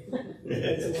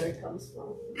 Depends where it comes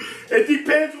from. It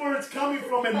depends where it's coming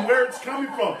from and where it's coming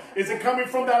from. Is it coming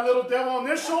from that little devil on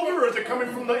this shoulder, or is it coming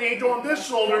from the angel on this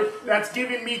shoulder that's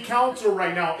giving me counsel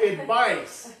right now?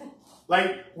 Advice.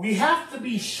 Like, we have to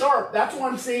be sharp. That's what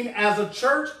I'm saying. As a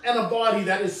church and a body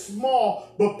that is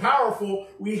small but powerful,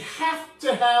 we have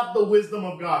to have the wisdom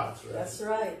of God. That's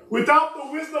right. Without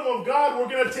the wisdom of God, we're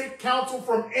going to take counsel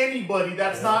from anybody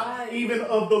that's not even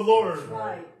of the Lord.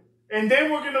 Right. And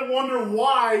then we're going to wonder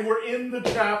why we're in the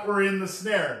trap or in the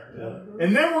snare. Yeah.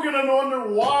 And then we're going to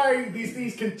wonder why these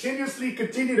things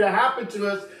continue to happen to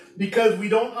us because we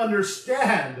don't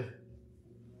understand.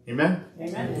 Amen?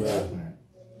 Amen.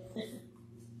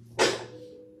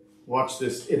 Watch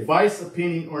this. Advice,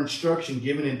 opinion, or instruction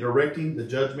given in directing the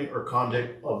judgment or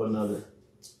conduct of another.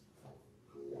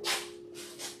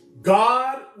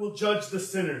 God will judge the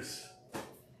sinners.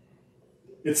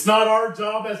 It's not our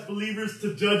job as believers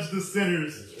to judge the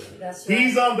sinners. That's right.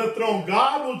 He's on the throne.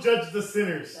 God will judge the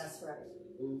sinners. That's right.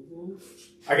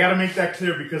 I got to make that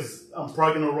clear because I'm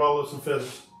probably going to roll up some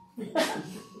feathers.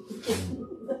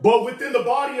 But within the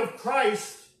body of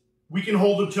Christ, we can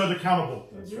hold each other accountable.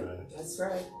 That's right. That's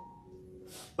right.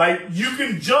 Like, you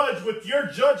can judge with your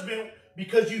judgment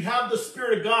because you have the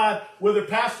Spirit of God, whether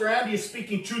Pastor Andy is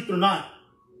speaking truth or not.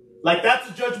 Like, that's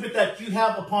a judgment that you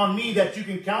have upon me that you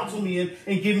can counsel me in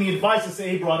and give me advice and say,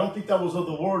 hey, bro, I don't think that was of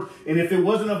the Lord. And if it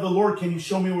wasn't of the Lord, can you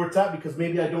show me where it's at? Because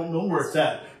maybe I don't know where it's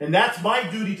at. And that's my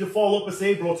duty to follow up and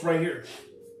say, hey, bro, it's right here.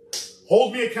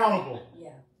 Hold me accountable.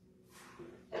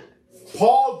 Yeah.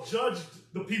 Paul judged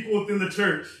the people within the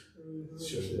church.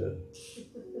 Sure did.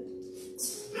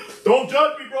 Don't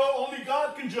judge me, bro. Only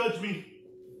God can judge me.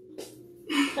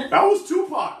 That was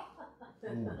Tupac.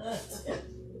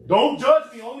 Don't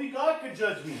judge me. Only God can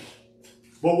judge me.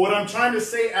 But what I'm trying to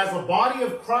say, as a body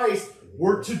of Christ,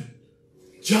 we're to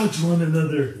judge one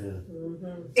another.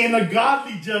 In a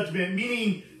godly judgment,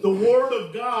 meaning the word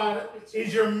of God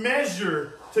is your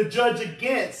measure to judge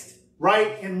against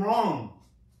right and wrong.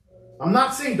 I'm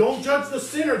not saying don't judge the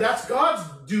sinner. That's God's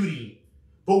duty.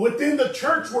 But within the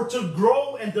church, we're to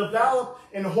grow and develop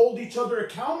and hold each other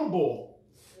accountable.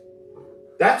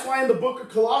 That's why in the book of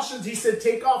Colossians, he said,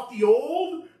 take off the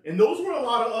old. And those were a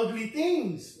lot of ugly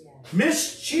things. Yeah.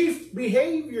 Mischief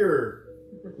behavior,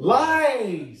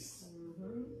 lies,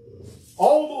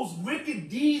 all those wicked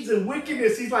deeds and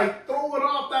wickedness. He's like, throw it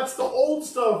off. That's the old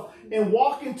stuff. And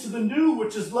walk into the new,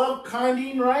 which is love,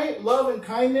 kinding, right? Love and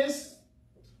kindness.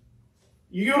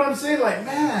 You get what I'm saying? Like,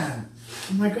 man,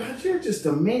 I'm like, God, you're just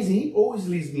amazing. He always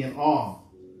leaves me in awe.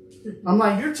 I'm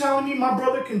like, you're telling me my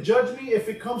brother can judge me if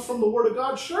it comes from the Word of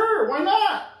God? Sure, why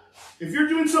not? If you're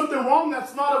doing something wrong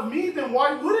that's not of me, then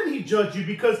why wouldn't he judge you?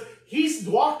 Because he's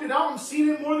walked it out and seen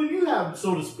it more than you have,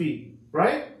 so to speak.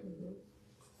 Right?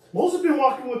 Most have been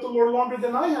walking with the Lord longer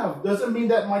than I have. Doesn't mean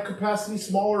that my capacity is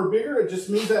smaller or bigger. It just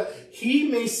means that he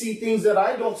may see things that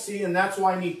I don't see, and that's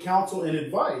why I need counsel and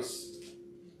advice.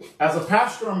 As a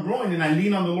pastor, I'm growing, and I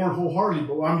lean on the Lord wholeheartedly.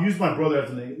 But I'm using my brother as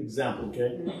an example,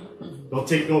 okay? Don't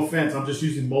take no offense. I'm just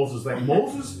using Moses. Like,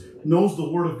 Moses knows the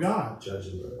Word of God.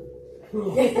 Judging, brother.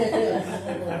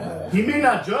 He may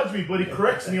not judge me, but he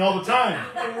corrects me all the time.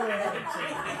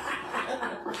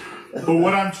 But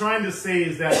what I'm trying to say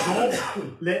is that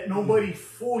don't let nobody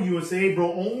fool you and say, hey,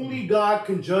 bro, only God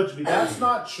can judge me. That's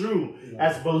not true.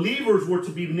 As believers, we're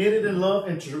to be knitted in love,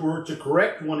 and we're to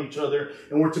correct one each other,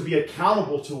 and we're to be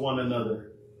accountable to one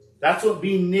another. That's what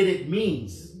being knitted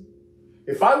means.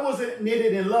 If I wasn't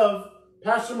knitted in love,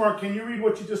 Pastor Mark, can you read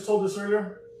what you just told us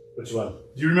earlier? Which one?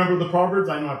 Do you remember the Proverbs?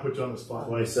 I know I put you on the spot.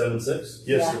 27:6?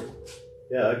 Yes, sir.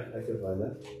 Yeah, I can find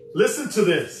that. Listen to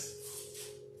this.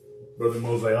 Brother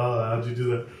Mo's like, oh, how'd you do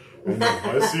that?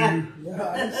 I see you. No,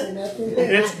 I didn't say nothing.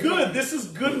 It's good. This is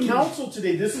good counsel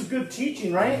today. This is good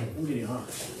teaching, right? I'm getting hot.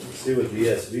 Let's see what the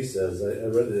ESV says. I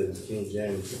read it in King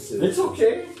James. Let's see what It's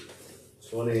okay.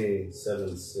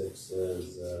 27:6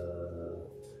 says,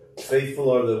 faithful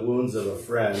are the wounds of a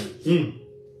friend,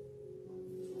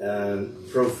 and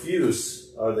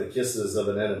profuse are the kisses of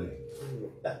an enemy.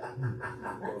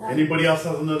 Anybody else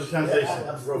has another translation?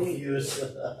 Profuse.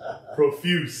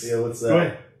 Profuse. Yeah, what's Go that?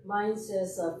 ahead. Mine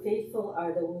says, faithful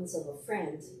are the wounds of a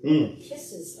friend.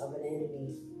 Kisses of an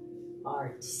enemy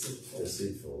are deceitful.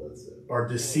 Deceitful, that's it. Are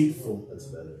deceitful. That's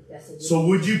better. So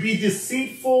would you be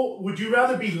deceitful? Would you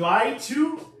rather be lied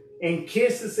to and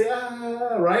kiss and say,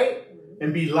 ah, right?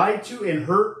 And be lied to and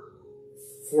hurt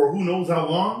for who knows how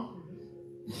long?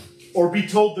 Or be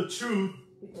told the truth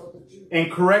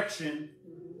and correction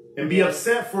and be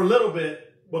upset for a little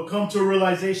bit, but come to a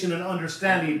realization and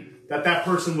understanding that that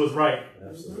person was right?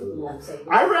 Absolutely.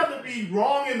 I'd rather be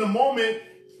wrong in the moment,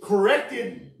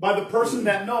 corrected by the person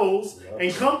that knows,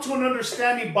 and come to an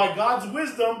understanding by God's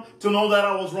wisdom to know that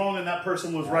I was wrong and that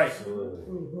person was right.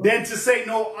 Than to say,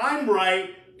 no, I'm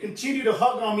right, continue to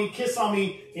hug on me, kiss on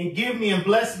me, and give me and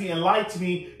bless me and lie to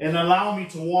me and allow me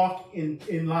to walk in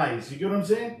lies. You get what I'm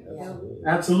saying? Absolutely.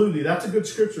 Absolutely. That's a good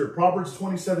scripture. Proverbs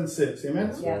 27:6.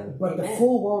 Amen? Yeah. But the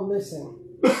fool won't listen.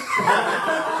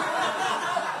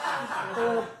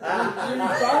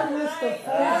 Regardless, the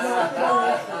fool's not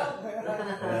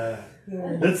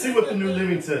going Let's see what the New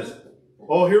Living says.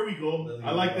 Oh, here we go.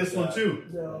 I like this one too.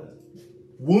 No.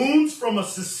 Wounds from a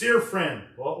sincere friend.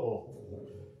 Uh-oh.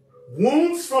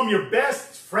 Wounds from your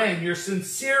best friend, your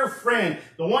sincere friend,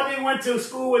 the one you went to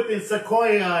school with in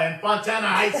Sequoia and Fontana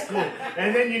High School,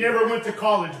 and then you never went to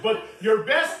college. But your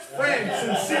best friend,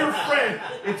 sincere friend,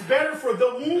 it's better for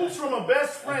the wounds from a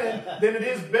best friend than it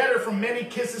is better from many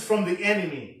kisses from the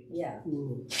enemy. Yeah.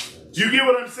 Do you get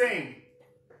what I'm saying?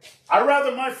 I'd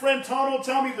rather my friend Tono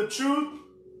tell me the truth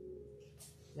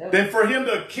than for him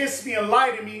to kiss me and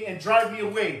lie to me and drive me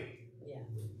away.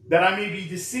 That I may be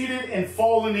deceived and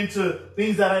fallen into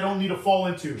things that I don't need to fall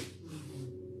into.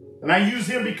 And I use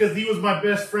him because he was my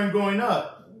best friend growing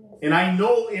up. And I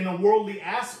know in a worldly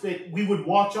aspect, we would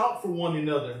watch out for one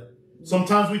another.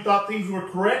 Sometimes we thought things were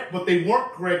correct, but they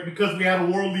weren't correct because we had a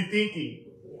worldly thinking.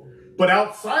 But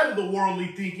outside of the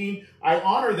worldly thinking, I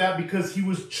honor that because he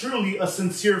was truly a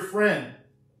sincere friend.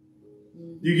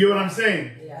 You get what I'm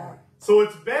saying? Yeah. So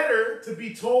it's better to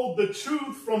be told the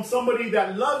truth from somebody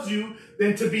that loves you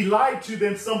than to be lied to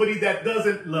than somebody that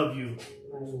doesn't love you.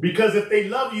 Because if they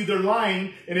love you, they're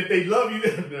lying. And if they love you,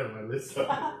 never mind, listen.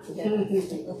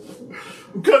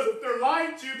 Because if they're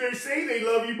lying to you, they say they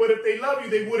love you. But if they love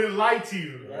you, they wouldn't lie to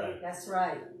you. That's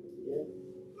right.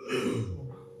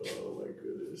 Oh my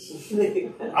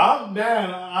goodness.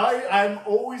 I'm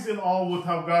always in awe with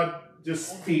how God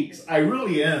just speaks. I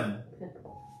really am.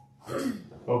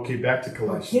 Okay, back to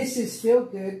Colossians. Kisses feel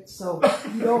good, so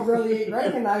you don't really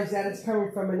recognize that it's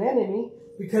coming from an enemy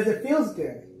because it feels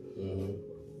good.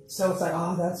 So it's like,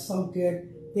 oh, that's so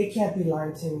good. They can't be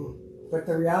lying to me. But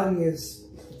the reality is,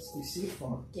 it's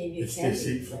deceitful. It's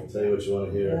deceitful. I'll tell you what you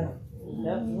want to hear. Yeah.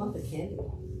 Nope, you want the candy.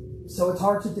 So it's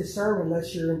hard to discern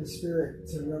unless you're in the Spirit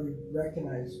to really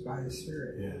recognize by the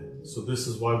Spirit. Yeah. So this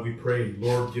is why we pray,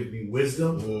 Lord, give me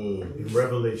wisdom and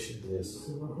revelation. Yes.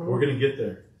 We're going to get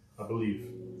there, I believe.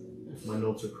 If my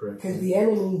notes are correct. Because the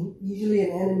enemy, usually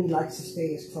an enemy likes to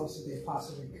stay as close as they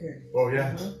possibly could. Oh,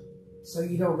 yeah. So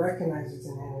you don't recognize it's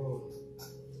an enemy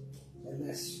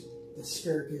unless the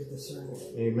Spirit gives discernment.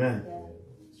 Amen.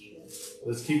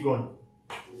 Let's keep going.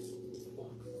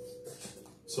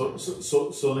 So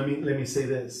let me say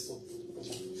this.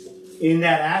 In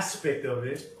that aspect of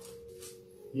it,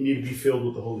 you need to be filled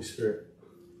with the Holy Spirit.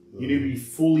 You need to be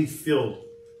fully filled,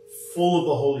 full of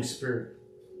the Holy Spirit.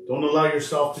 Don't allow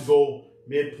yourself to go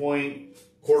midpoint,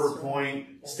 quarter point.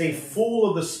 Stay full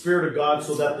of the Spirit of God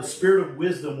so that the Spirit of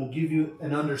wisdom will give you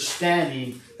an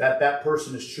understanding that that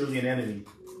person is truly an enemy.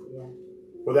 Yeah.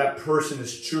 Or that person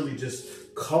is truly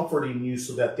just comforting you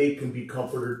so that they can be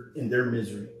comforted in their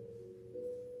misery.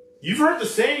 You've heard the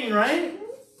saying, right?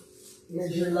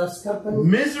 Misery loves company.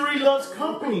 Misery loves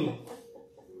company.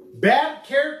 Bad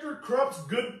character corrupts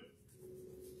good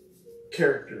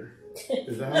character.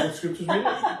 Is that how the scriptures read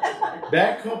it?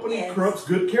 Bad company corrupts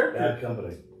good character. Bad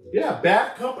company. Yeah,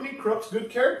 bad company corrupts good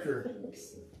character.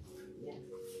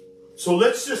 So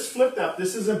let's just flip that.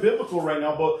 This isn't biblical right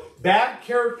now, but bad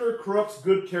character corrupts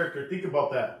good character. Think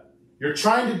about that. You're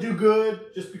trying to do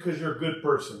good just because you're a good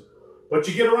person. But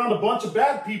you get around a bunch of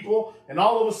bad people, and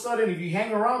all of a sudden, if you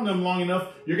hang around them long enough,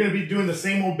 you're going to be doing the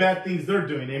same old bad things they're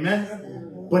doing.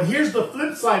 Amen? But here's the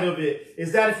flip side of it,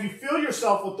 is that if you fill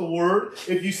yourself with the Word,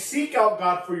 if you seek out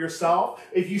God for yourself,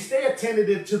 if you stay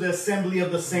attentive to the assembly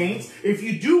of the saints, if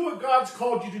you do what God's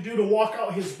called you to do to walk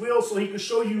out His will so He can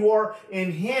show you are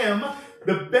in Him,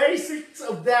 the basics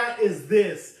of that is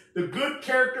this. The good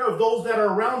character of those that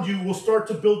are around you will start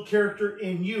to build character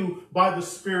in you by the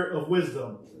Spirit of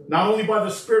wisdom. Not only by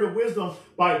the Spirit of wisdom,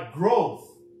 by growth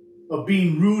of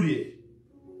being rooted.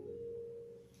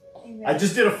 Amen. I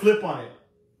just did a flip on it.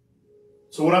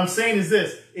 So what I'm saying is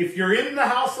this. If you're in the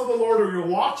house of the Lord or you're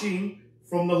watching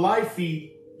from the live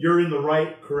feed, you're in the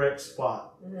right, correct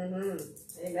spot.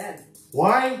 Mm-hmm. Amen.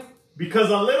 Why? Because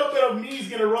a little bit of me is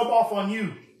going to rub off on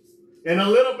you. And a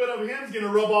little bit of him is going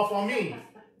to rub off on me.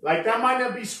 Like, that might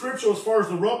not be scriptural as far as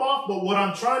the rub off, but what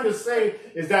I'm trying to say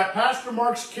is that Pastor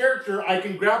Mark's character, I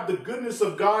can grab the goodness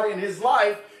of God in his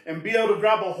life and be able to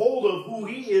grab a hold of who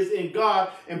he is in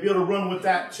God and be able to run with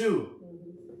that too.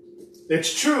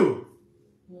 It's true.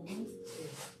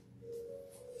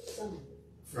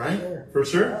 Right? For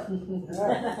sure?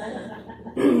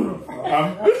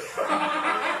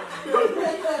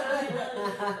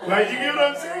 Like, you get what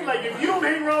I'm saying? Like, if you don't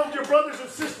hang around with your brothers and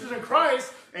sisters in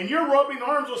Christ and you're rubbing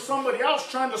arms with somebody else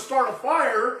trying to start a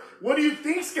fire, what do you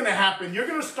think's going to happen? You're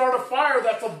going to start a fire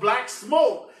that's a black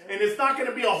smoke. And it's not going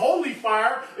to be a holy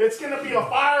fire. It's going to be a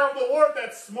fire of the Lord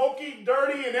that's smoky,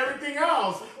 dirty, and everything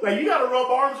else. Like, you got to rub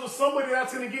arms with somebody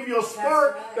that's going to give you a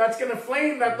spark, that's going to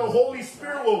flame, that the Holy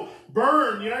Spirit will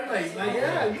burn. You know, like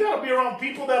yeah, you got to be around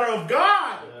people that are of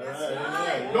God.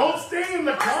 Right. Don't stay in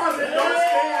the closet. Don't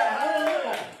stay at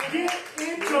home. Get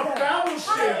into a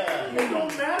fellowship. It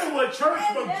don't matter what church,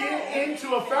 but get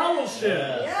into a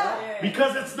fellowship.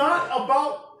 Because it's not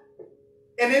about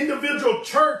an individual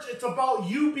church, it's about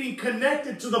you being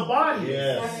connected to the body.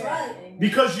 Yes. That's right.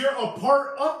 Because you're a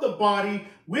part of the body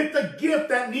with a gift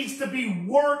that needs to be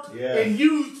worked and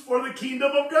used for the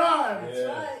kingdom of God. That's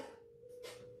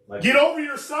right. Get over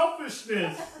your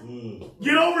selfishness.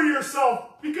 Get over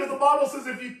yourself. Because the Bible says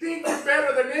if you think you're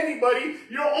better than anybody,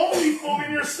 you're only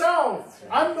fooling yourself.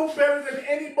 I'm no better than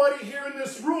anybody here in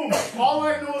this room. All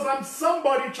I know is I'm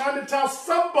somebody trying to tell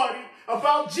somebody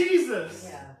about Jesus.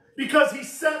 Yeah. Because he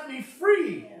set me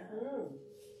free.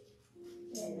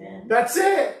 Amen. That's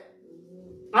it.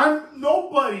 I'm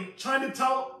nobody trying to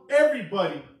tell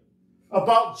everybody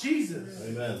about Jesus.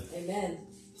 Amen. Amen.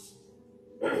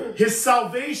 His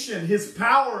salvation, his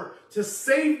power to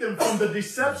save them from the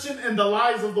deception and the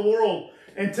lies of the world,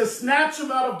 and to snatch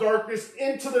them out of darkness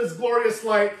into this glorious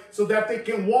light so that they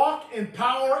can walk in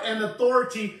power and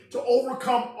authority to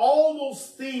overcome all those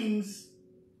things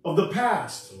of the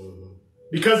past.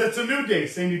 Because it's a new day.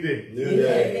 Say new day. New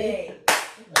day.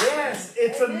 Yes,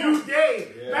 it's a new day.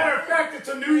 Matter of fact, it's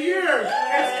a new year.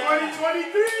 It's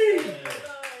 2023.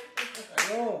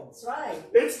 That's right.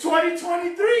 It's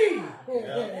 2023.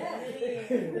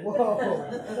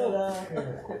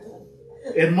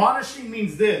 Admonishing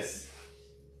means this,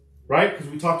 right?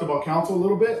 Because we talked about counsel a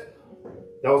little bit.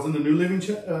 That was in the New Living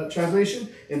Translation.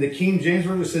 In the King James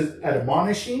Version, it says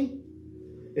admonishing.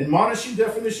 Admonishing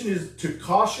definition is to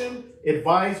caution,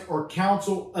 advise, or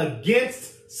counsel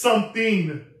against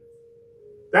something.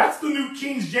 That's the New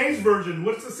King James Version.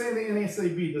 What's it say in the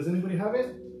NASB? Does anybody have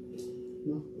it?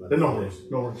 No? Then no worries.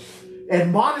 No worries.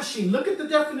 Admonishing. Look at the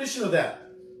definition of that.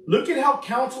 Look at how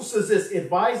counsel says this.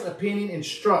 Advise, opinion,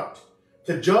 instruct.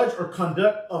 To judge or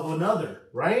conduct of another.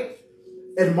 Right?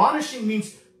 Admonishing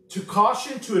means to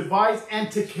caution, to advise, and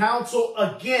to counsel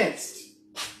against.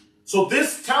 So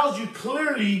this tells you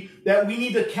clearly clearly that we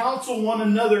need to counsel one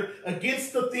another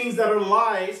against the things that are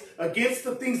lies, against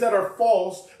the things that are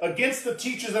false, against the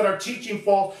teachers that are teaching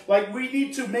false. Like, we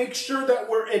need to make sure that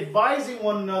we're advising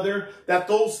one another that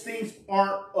those things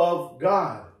aren't of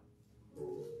God.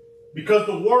 Because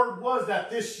the word was that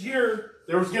this year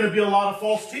there was going to be a lot of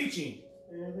false teaching.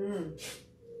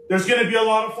 There's going to be a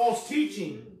lot of false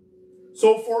teaching.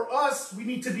 So for us, we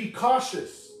need to be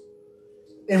cautious.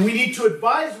 And we need to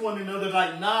advise one another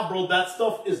like, nah, bro, that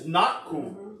stuff is not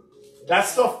cool. That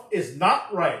stuff is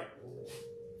not right.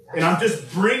 And I'm just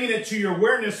bringing it to your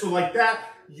awareness so like that,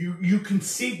 you can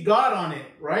seek God on it,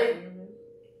 right?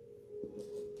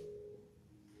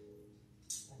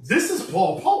 This is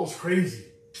Paul. Paul was crazy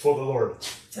for the Lord.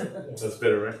 That's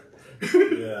better, right?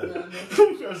 Yeah.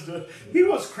 He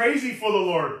was crazy for the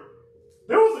Lord.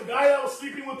 There was a guy that was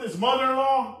sleeping with his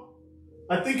mother-in-law.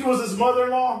 I think it was his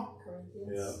mother-in-law.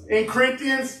 In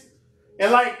Corinthians.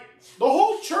 And like, the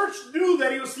whole church knew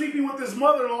that he was sleeping with his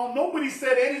mother-in-law. Nobody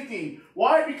said anything.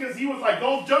 Why? Because he was like,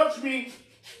 don't judge me.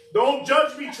 Don't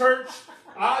judge me, church.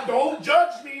 Don't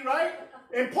judge me, right?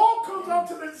 And Paul comes out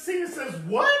to the scene and says,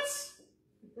 what?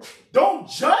 Don't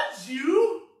judge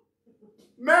you?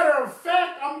 Matter of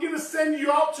fact, I'm going to send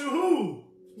you out to who?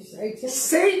 Satan.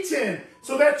 Satan.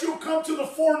 So that you'll come to the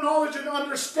foreknowledge and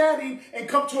understanding and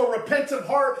come to a repentant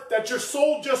heart that your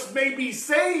soul just may be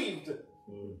saved.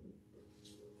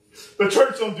 The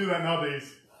church don't do that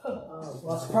nowadays.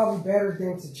 Well, it's probably better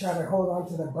than to try to hold on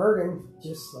to the burden.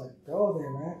 Just like, go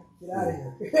there, man. Get out of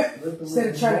here. Instead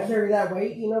of trying to carry that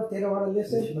weight, you know, if they don't want to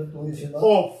listen.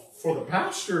 Oh, for the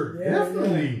pastor,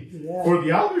 definitely. Yeah. For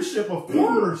the eldership, of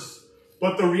course.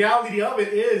 But the reality of it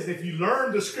is, if you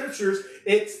learn the scriptures,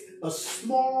 it's a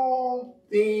small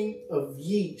thing of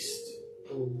yeast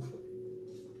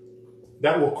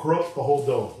that will corrupt the whole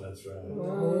dough. That's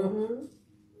right.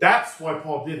 That's why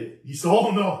Paul did it. He said, oh,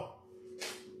 no.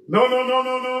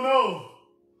 No.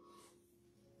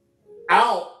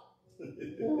 Out.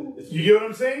 You get what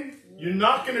I'm saying? You're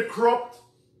not going to corrupt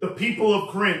the people of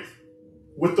Corinth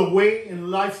with the way and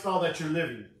lifestyle that you're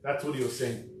living. That's what he was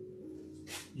saying.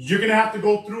 You're going to have to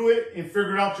go through it and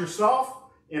figure it out yourself.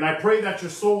 And I pray that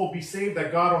your soul will be saved,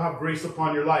 that God will have grace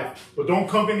upon your life. But don't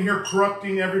come in here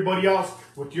corrupting everybody else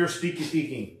with your sticky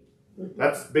thinking.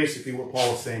 That's basically what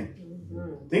Paul is saying.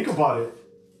 Think about it.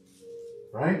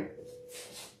 Right?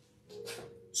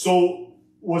 So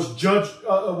was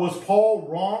Paul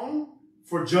wrong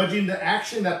for judging the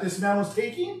action that this man was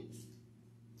taking?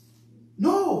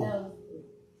 No.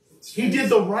 He did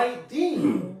the right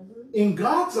thing in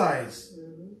God's eyes.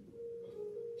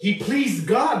 He pleased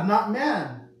God, not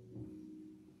man.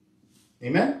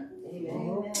 Amen?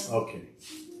 Amen. Okay.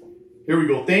 Here we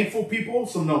go. Thankful people,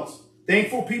 some notes.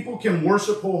 Thankful people can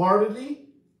worship wholeheartedly.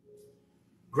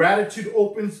 Gratitude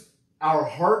opens our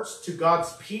hearts to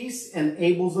God's peace and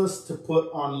enables us to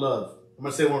put on love. I'm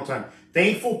going to say it one more time.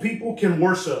 Thankful people can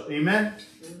worship. Amen?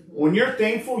 When you're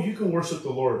thankful, you can worship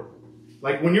the Lord.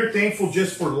 Like when you're thankful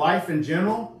just for life in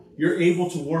general, you're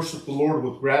able to worship the Lord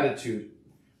with gratitude.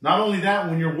 Not only that,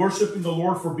 when you're worshiping the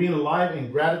Lord for being alive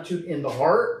and gratitude in the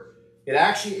heart, it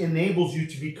actually enables you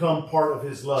to become part of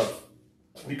his love.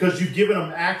 Because you've given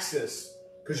him access.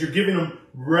 Because you're giving him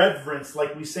reverence,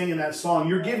 like we sang in that song.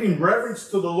 You're giving reverence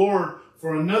to the Lord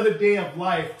for another day of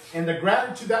life. And the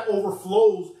gratitude that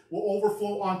overflows will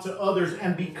overflow onto others.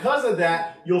 And because of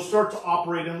that, you'll start to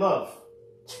operate in love.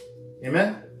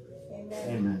 Amen?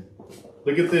 Amen.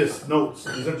 Look at this. Notes.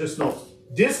 These are just notes.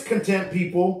 Discontent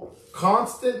people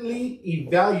constantly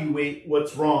evaluate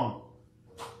what's wrong.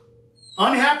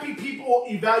 Unhappy people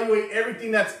evaluate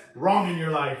everything that's wrong in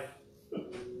your life.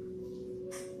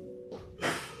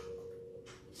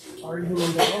 Or even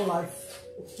in their own life.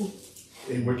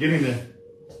 And we're getting to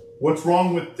what's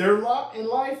wrong with their lot in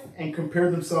life and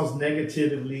compare themselves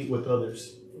negatively with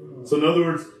others. So in other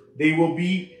words, they'll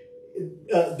be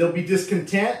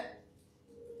discontent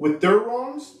with their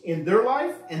wrongs in their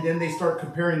life, and then they start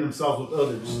comparing themselves with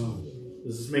others.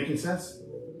 Is this making sense?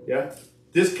 Yeah?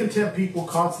 Discontent people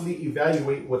constantly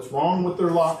evaluate what's wrong with their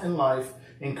lot in life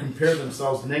and compare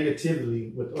themselves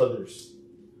negatively with others.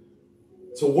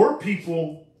 So we're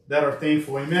people that are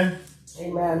thankful. Amen?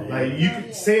 Amen. Like you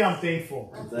can say I'm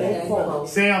thankful. Thankful.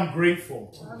 Say I'm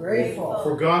grateful. Grateful.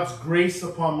 For God's grace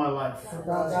upon my life. For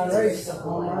God's grace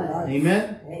upon my life.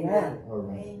 Amen? Amen. All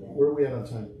right. Where are we at on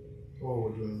time? Oh,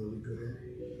 we're doing really good here.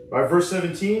 All right, verse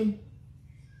 17.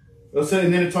 And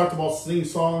then it talked about singing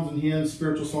songs and hymns,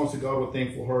 spiritual songs to God with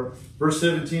thankful heart. Verse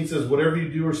 17 says, whatever you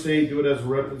do or say, do it as a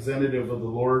representative of the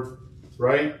Lord.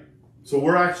 Right? So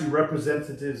we're actually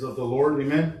representatives of the Lord.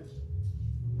 Amen?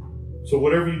 So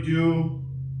whatever you do,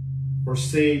 or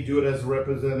say, do it as a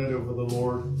representative of the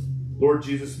Lord. Lord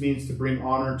Jesus means to bring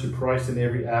honor to Christ in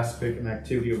every aspect and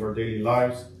activity of our daily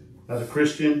lives. As a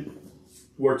Christian,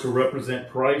 we're to represent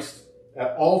Christ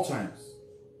at all times,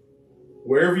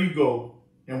 wherever you go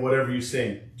and whatever you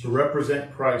say. To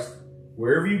represent Christ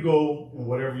wherever you go and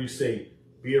whatever you say.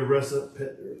 Be a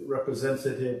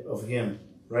representative of Him,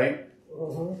 right?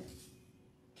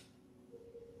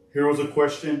 Here was a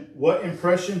question. What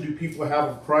impression do people have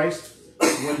of Christ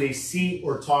when they see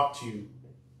or talk to you?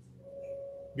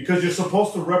 Because you're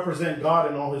supposed to represent God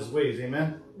in all His ways.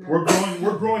 Amen?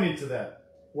 We're growing into that.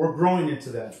 We're growing into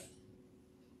that.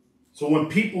 So when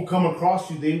people come across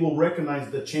you, they will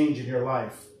recognize the change in your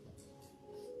life.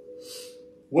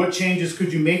 What changes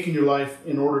could you make in your life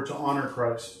in order to honor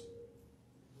Christ?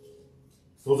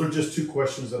 Those are just two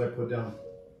questions that I put down.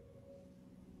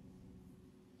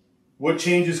 What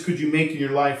changes could you make in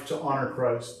your life to honor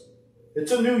Christ?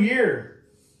 It's a new year.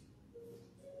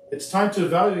 It's time to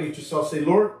evaluate yourself. Say,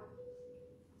 Lord,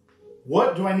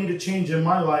 what do I need to change in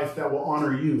my life that will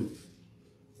honor you?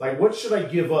 Like, what should I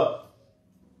give up?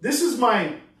 This is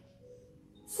my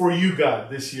for you,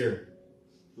 God, this year.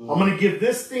 I'm going to give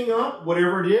this thing up,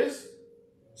 whatever it is,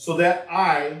 so that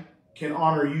I can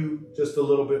honor you just a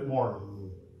little bit more.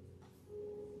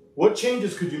 What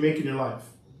changes could you make in your life?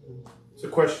 It's a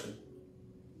question.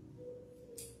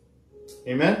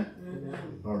 Amen?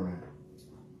 Amen. All right.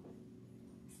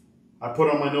 I put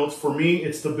on my notes, for me,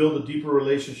 it's to build a deeper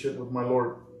relationship with my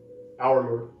Lord, our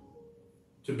Lord.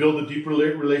 To build a deeper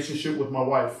relationship with my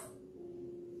wife.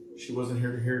 She wasn't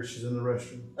here to hear it. She's in the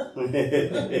restroom.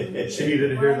 She needed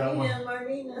to hear that one.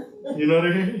 You know what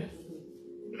I mean?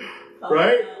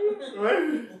 Right?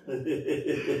 Right?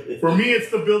 For me, it's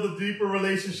to build a deeper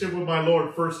relationship with my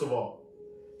Lord, first of all.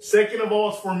 Second of all,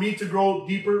 it's for me to grow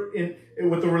deeper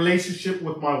with the relationship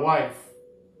with my wife.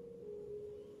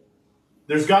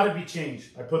 There's got to be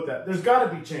change. I put that. There's got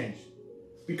to be change.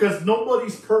 Because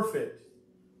nobody's perfect.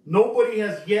 Nobody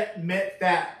has yet met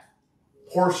that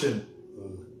portion.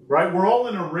 Right? We're all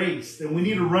in a race, and we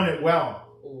need to run it well.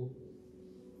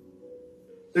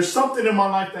 There's something in my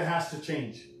life that has to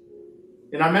change.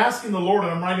 And I'm asking the Lord,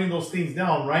 and I'm writing those things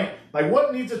down, right? Like,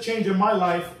 what needs to change in my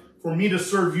life for me to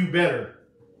serve you better?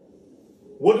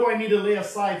 What do I need to lay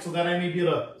aside so that I may be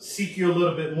able to seek you a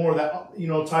little bit more? That,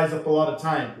 ties up a lot of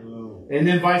time. And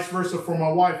then vice versa for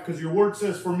my wife. Because your word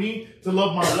says for me to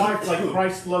love my wife like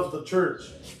Christ loves the church.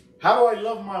 How do I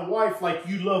love my wife like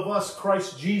you love us,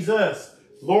 Christ Jesus?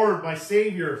 Lord, my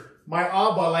Savior, my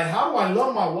Abba. Like, how do I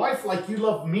love my wife like you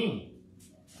love me?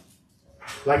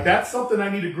 Like, that's something I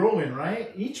need to grow in,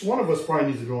 right? Each one of us probably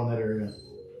needs to grow in that area.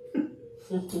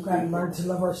 We've got to learn to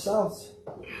love ourselves.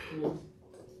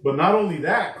 But not only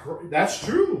that, that's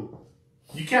true.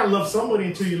 You can't love somebody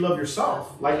until you love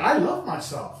yourself. Like, I love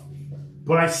myself.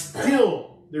 But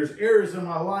there's areas in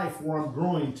my life where I'm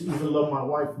growing to even love my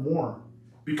wife more.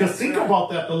 Because think about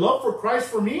that. The love for Christ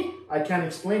for me, I can't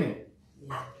explain it.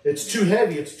 It's too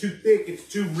heavy. It's too thick.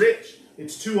 It's too rich.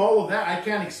 It's too all of that. I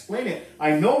can't explain it.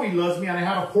 I know He loves me and I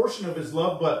have a portion of His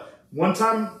love. But one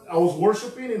time I was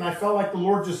worshiping and I felt like the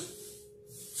Lord just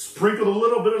sprinkled a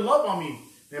little bit of love on me.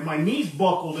 And my knees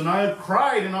buckled and I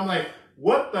cried. And I'm like,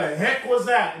 what the heck was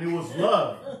that? And it was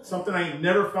love. Something I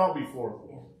never felt before.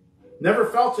 Never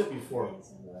felt it before.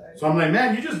 So I'm like,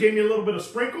 man, you just gave me a little bit of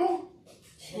sprinkle.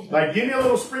 Like, give me a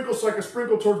little sprinkle so I can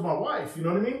sprinkle towards my wife. You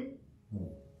know what I mean?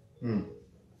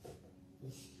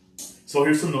 So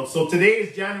here's some notes. So today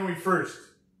is January 1st.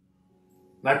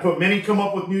 And I put many come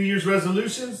up with New Year's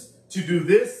resolutions to do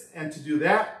this and to do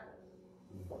that.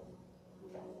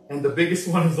 And the biggest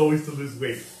one is always to lose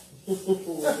weight.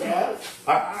 Yeah.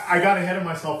 I got ahead of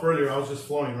myself earlier. I was just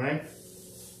flowing, right?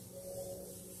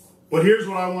 But here's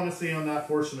what I want to say on that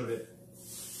portion of it.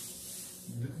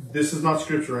 This is not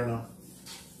scripture right now.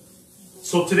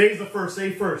 So today's the first.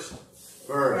 Say first.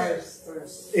 First.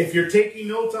 If you're taking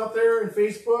notes out there in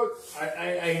Facebook,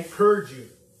 I encourage you.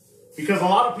 Because a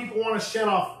lot of people want to shed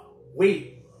off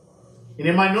weight. And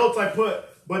in my notes I put,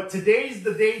 but today's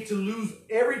the day to lose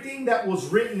everything that was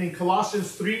written in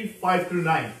Colossians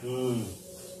 3:5-9.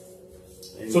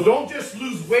 So don't just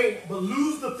lose weight, but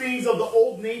lose the things of the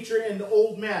old nature and the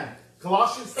old man.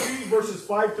 Colossians 3 verses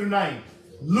 5-9.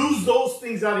 Lose those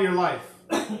things out of your life.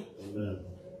 Amen.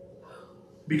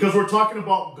 Because we're talking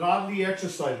about godly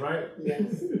exercise, right?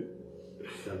 Yes.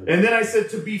 And then I said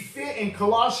to be fit in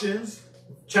Colossians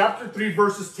chapter 3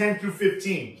 verses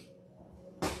 10-15.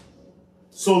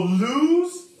 So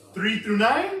lose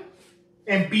 3-9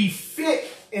 and be fit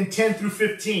in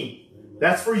 10-15.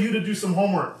 That's for you to do some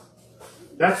homework.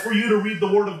 That's for you to read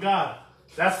the Word of God.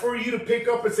 That's for you to pick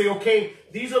up and say, okay,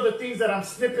 these are the things that I'm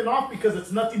snipping off because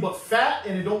it's nothing but fat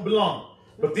and it don't belong.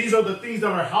 But these are the things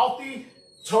that are healthy,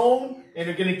 toned, and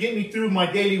are going to get me through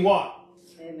my daily walk.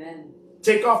 Amen.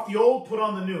 Take off the old, put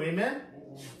on the new. Amen?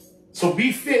 Amen. So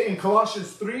be fit in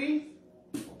Colossians 3,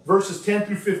 verses 10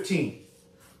 through 15.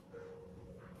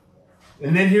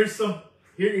 And then here's some,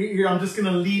 here I'm just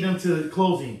going to lead them to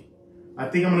closing. I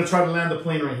think I'm going to try to land the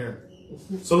plane right here.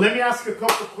 So let me ask you a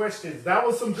couple of questions. That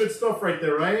was some good stuff right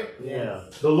there, right? Yeah.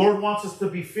 The Lord wants us to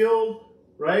be filled,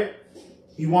 right?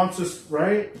 He wants us,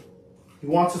 right? He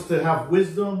wants us to have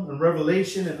wisdom and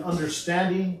revelation and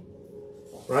understanding,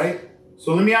 right?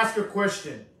 So let me ask you a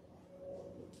question.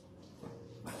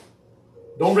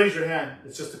 Don't raise your hand.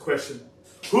 It's just a question.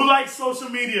 Who likes social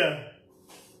media?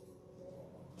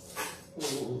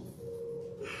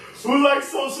 Who likes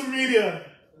social media?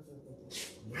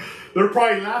 They're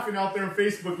probably laughing out there in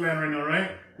Facebook land right now,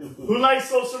 right? Who likes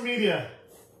social media?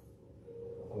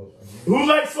 Who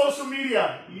likes social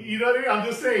media? You know what I mean? I'm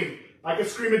just saying. I can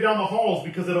scream it down the halls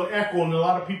because it'll echo and a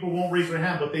lot of people won't raise their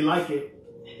hand, but they like it.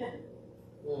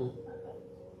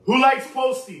 Who likes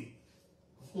posting?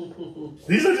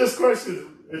 These are just questions.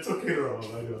 It's okay to roll.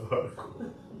 I know.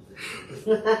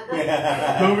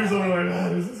 Nobody's only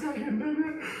like, this is going to get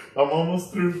better. I'm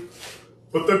almost through.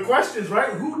 But the question is,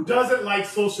 right? Who doesn't like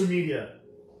social media?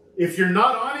 If you're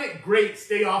not on it, great,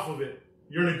 stay off of it.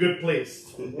 You're in a good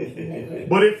place.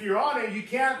 But if you're on it, you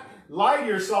can't lie to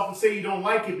yourself and say you don't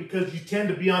like it because you tend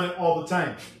to be on it all the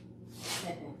time.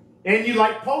 And you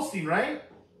like posting, right?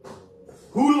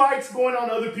 Who likes going on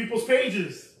other people's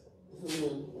pages?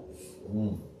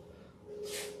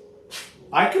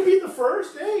 I could be the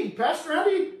first. Hey, Pastor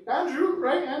Andrew,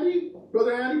 right? Andy,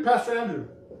 Brother Andy, Pastor Andrew.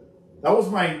 That was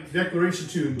my declaration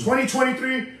too. In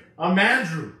 2023, I'm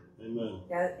Andrew. Amen.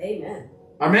 Yeah, amen.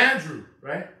 I'm Andrew,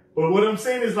 right? But what I'm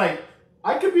saying is like,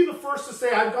 I could be the first to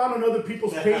say I've gone on other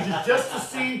people's pages just to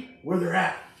see where they're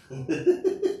at.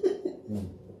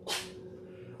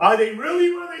 Are they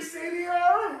really where they say they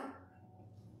are?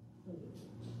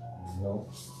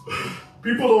 No.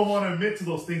 People don't want to admit to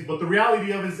those things, but the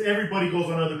reality of it is everybody goes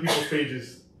on other people's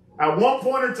pages. At one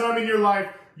point in time in your life,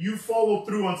 you follow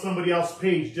through on somebody else's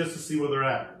page just to see where they're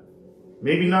at.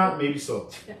 Maybe not, maybe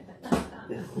so.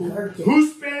 Who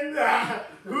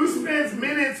spends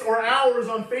minutes or hours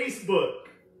on Facebook,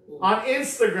 on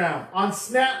Instagram, on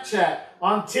Snapchat,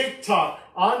 on TikTok,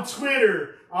 on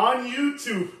Twitter, on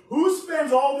YouTube? Who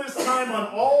spends all this time on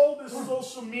all this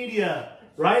social media,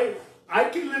 right? I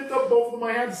can lift up both of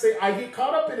my hands and say I get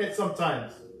caught up in it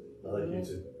sometimes. I like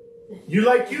YouTube. You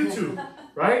like YouTube,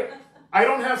 right? I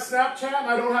don't have Snapchat and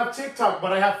I don't have TikTok,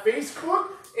 but I have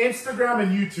Facebook, Instagram,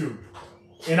 and YouTube.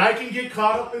 And I can get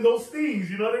caught up in those things,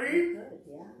 you know what I mean?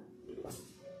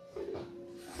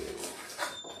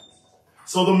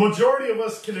 So the majority of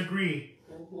us can agree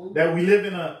that we live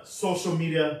in a social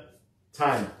media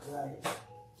time. Right.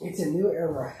 It's a new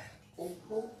era.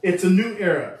 It's a new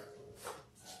era.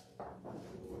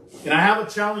 And I have a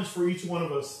challenge for each one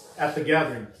of us at the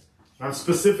gathering. I'm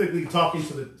specifically talking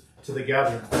to the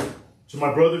gathering, to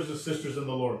my brothers and sisters in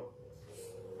the Lord.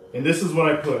 And this is what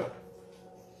I put.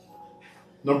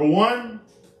 Number one,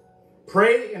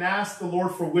 pray and ask the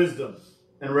Lord for wisdom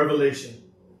and revelation.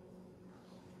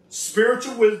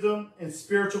 Spiritual wisdom and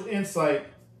spiritual insight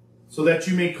so that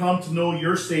you may come to know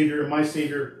your Savior and my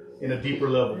Savior in a deeper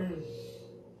level.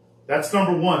 That's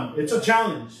number one. It's a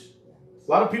challenge.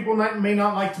 A lot of people may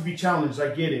not like to be challenged. I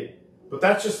get it. But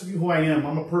that's just who I am.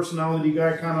 I'm a personality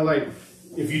guy, kind of like,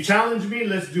 if you challenge me,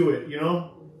 let's do it, you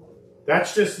know?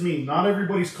 That's just me. Not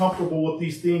everybody's comfortable with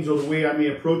these things or the way I may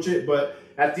approach it, but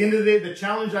at the end of the day, the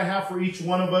challenge I have for each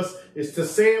one of us is to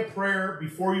say a prayer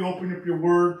before you open up your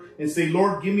word and say,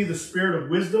 Lord, give me the spirit of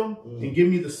wisdom and give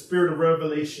me the spirit of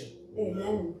revelation.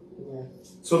 Amen.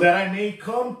 So that I may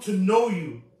come to know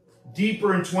you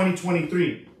deeper in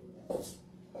 2023.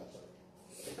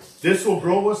 This will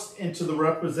grow us into the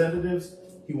representatives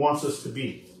he wants us to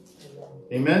be.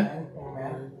 Amen?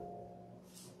 Amen.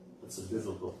 That's a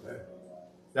biblical prayer.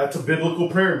 That's a biblical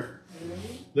prayer.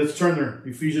 Let's turn there.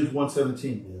 Ephesians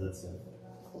 1:17. Yeah, that's it.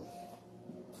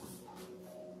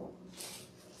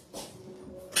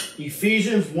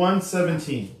 Ephesians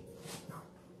 1:17.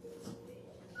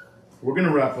 We're going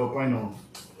to wrap up, I know.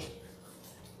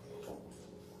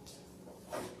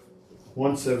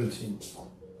 1:17.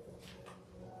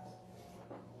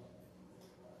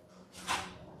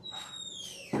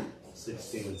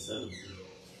 And 17.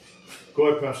 Go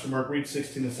ahead, Pastor Mark. Read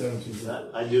 16 and 17.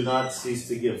 I do not cease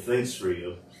to give thanks for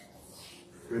you,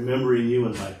 remembering you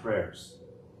in my prayers,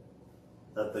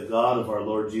 that the God of our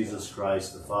Lord Jesus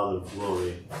Christ, the Father of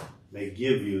glory, may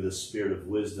give you the spirit of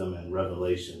wisdom and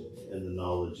revelation in the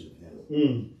knowledge of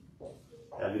him.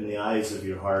 Having the eyes of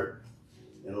your heart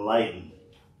enlightened,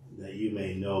 that you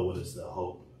may know what is the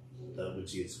hope that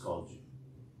which he has called you.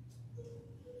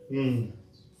 In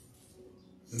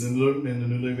the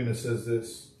New Living, it says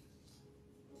this: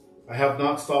 I have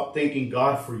not stopped thanking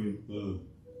God for you.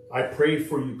 I pray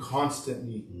for you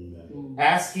constantly,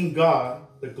 asking God,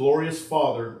 the glorious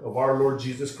Father of our Lord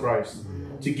Jesus Christ,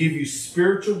 to give you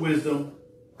spiritual wisdom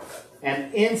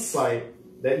and insight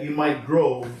that you might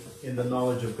grow in the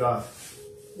knowledge of God.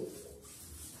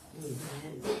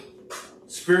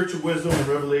 Spiritual wisdom and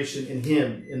revelation in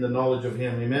him, in the knowledge of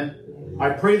him. Amen.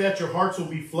 I pray that your hearts will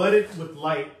be flooded with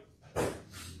light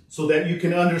so that you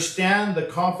can understand the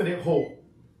confident hope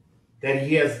that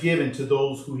he has given to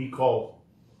those who he called.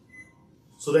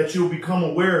 So that you'll become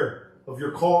aware of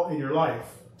your call in your life.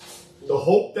 The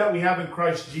hope that we have in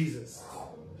Christ Jesus.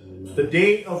 Amen. The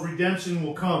day of redemption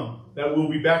will come, that we'll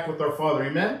be back with our Father.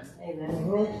 Amen?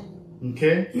 Amen.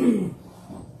 Okay?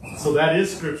 So that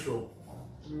is scriptural.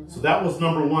 So that was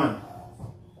number 1.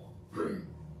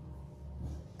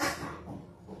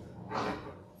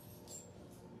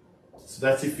 So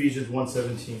that's Ephesians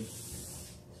 1:17.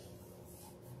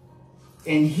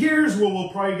 And here's where we'll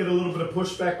probably get a little bit of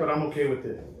pushback, but I'm okay with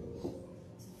it.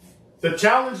 The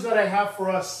challenge that I have for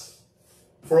us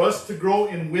to grow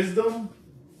in wisdom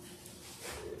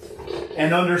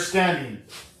and understanding.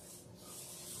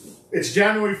 It's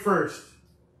January 1st.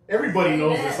 Everybody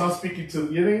knows this. I'm speaking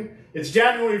to you. It's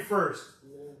January 1st.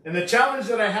 And the challenge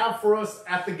that I have for us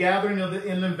at the gathering of the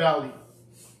Inland Valley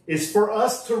is for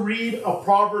us to read a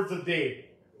Proverbs a day.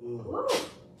 Woo.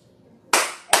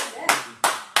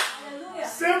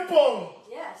 Simple.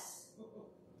 Yes.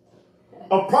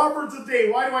 A Proverbs a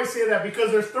day. Why do I say that?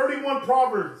 Because there's 31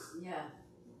 Proverbs. Yeah.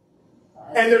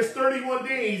 And there's 31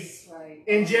 days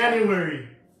in January.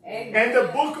 Amen. And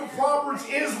the book of Proverbs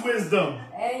is wisdom.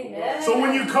 Amen. So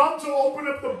when you come to open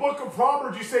up the book of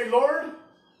Proverbs, you say, Lord,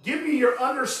 give me your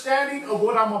understanding of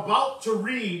what I'm about to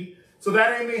read so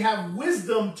that I may have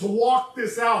wisdom to walk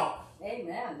this out.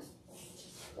 Amen.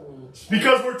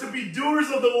 Because we're to be doers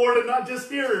of the Lord and not just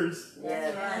hearers.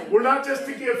 That's right. We're not just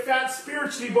to get fat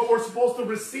spiritually, but we're supposed to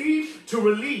receive to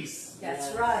release.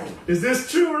 That's right. Is this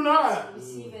true or not?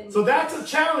 So that's a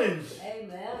challenge.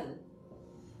 Amen.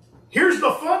 Here's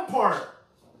the fun part.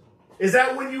 Is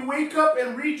that when you wake up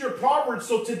and read your Proverbs,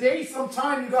 so today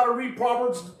sometime you got to read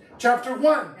Proverbs chapter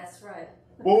 1. That's right.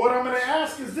 Well, what I'm going to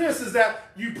ask is this, is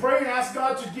that you pray and ask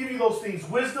God to give you those things,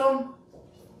 wisdom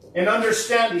and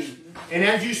understanding. And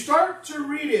as you start to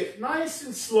read it, nice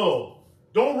and slow.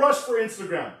 Don't rush for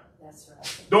Instagram. That's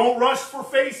right. Don't rush for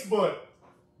Facebook.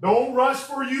 Don't rush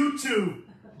for YouTube.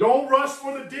 Don't rush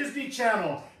for the Disney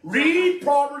Channel. Read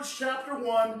Proverbs chapter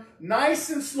 1, nice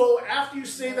and slow after you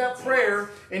say that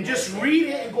prayer, and just read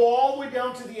it and go all the way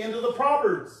down to the end of the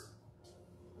Proverbs.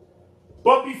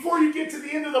 But before you get to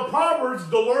the end of the Proverbs,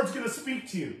 the Lord's going to speak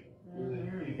to you.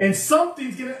 And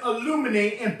something's going to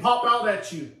illuminate and pop out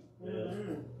at you.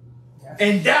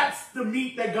 And that's the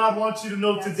meat that God wants you to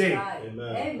know today. Right.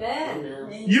 Amen.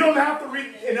 Amen. You don't have to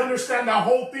read and understand that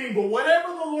whole thing, but whatever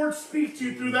the Lord speaks to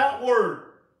you through that word,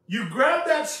 you grab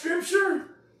that scripture,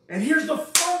 and here's the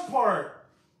fun part.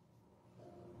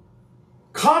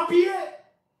 Copy it,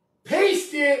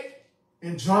 paste it,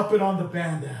 and drop it on the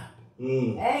band app.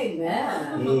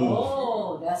 Amen.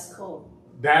 Oh, that's cool.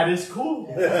 That is cool.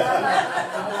 Why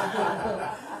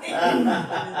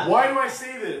do I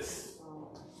say this?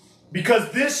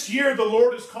 Because this year the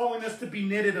Lord is calling us to be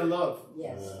knitted in love.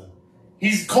 Yes.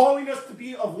 He's calling us to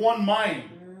be of one mind.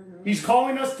 He's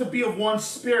calling us to be of one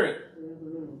spirit.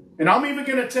 And I'm even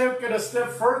going to take it a step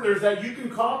further, is that you can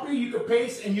copy, you can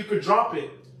paste, and you can drop it.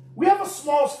 We have a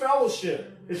small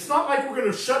fellowship. It's not like we're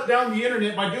going to shut down the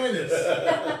internet by doing this.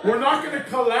 We're not going to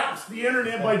collapse the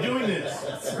internet by doing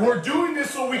this. We're doing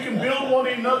this so we can build one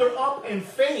another up in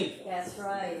faith. That's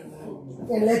right.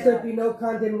 And let there be no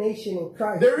condemnation in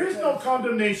Christ. There is no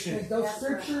condemnation. Because those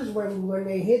scriptures, when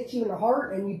they hit you in the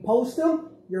heart and you post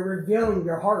them, you're revealing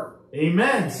your heart.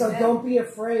 Amen. So don't be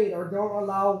afraid, or don't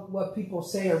allow what people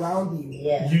say around you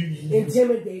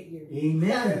intimidate you.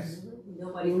 Amen.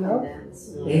 Nobody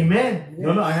condemns. Amen.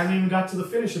 No, I haven't even got to the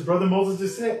finish. As Brother Moses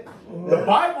just said. The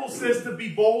Bible says to be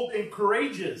bold and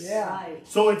courageous. Yeah.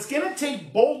 So it's going to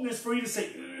take boldness for you to say,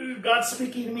 God's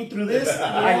speaking to me through this.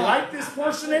 I like this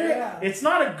portion in it. Yeah. It's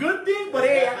not a good thing, but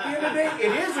hey, at the end of the day,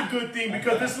 it is a good thing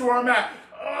because this is where I'm at.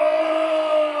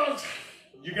 Oh,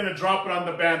 you're going to drop it on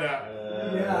the band app.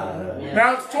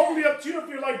 Now, it's totally up to you. If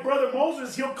you're like Brother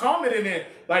Moses, he'll comment in it.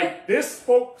 Like, this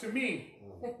spoke to me.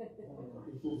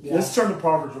 Yeah. Let's turn to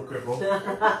Proverbs real quick, bro.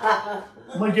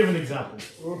 I'm going to give an example.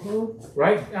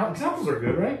 Right? Now, examples are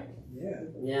good, right?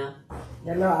 Yeah.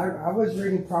 Yeah, no, I was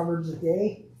reading Proverbs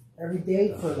every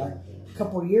day for like a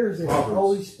couple of years, and Proverbs. It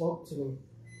always spoke to me.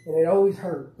 And it always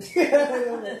hurt.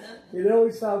 It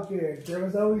always felt good. There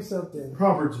was always something.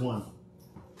 Proverbs 1.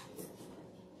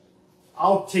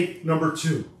 I'll take number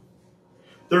 2.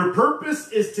 Their purpose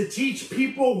is to teach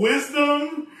people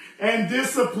wisdom and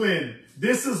discipline.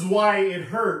 This is why it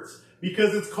hurts.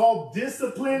 Because it's called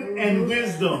discipline and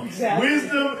wisdom. Exactly.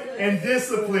 Wisdom and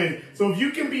discipline. So if you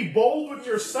can be bold with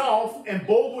yourself and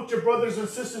bold with your brothers and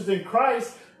sisters in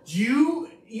Christ,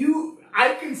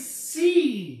 I can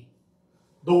see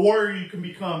the warrior you can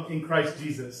become in Christ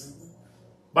Jesus.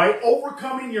 By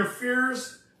overcoming your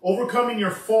fears, overcoming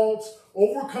your faults,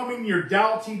 overcoming your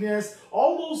doubtiness,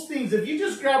 all those things. If you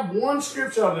just grab one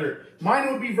scripture out of there,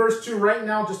 mine would be verse 2 right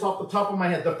now, just off the top of my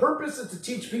head. The purpose is to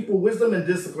teach people wisdom and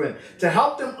discipline, to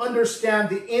help them understand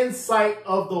the insight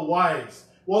of the wise.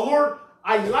 Well, Lord,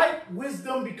 I like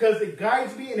wisdom because it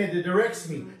guides me and it directs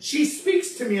me. She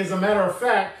speaks to me, as a matter of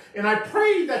fact, and I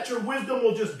pray that your wisdom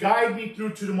will just guide me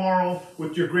through to tomorrow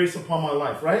with your grace upon my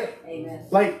life, right? Amen.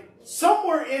 Like,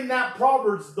 somewhere in that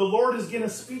Proverbs, the Lord is going to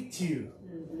speak to you.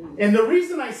 And the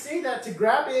reason I say that, to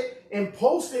grab it and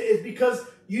post it, is because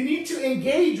you need to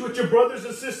engage with your brothers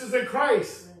and sisters in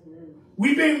Christ.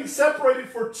 We've been separated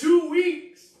for 2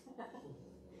 weeks.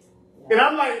 And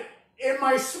I'm like, in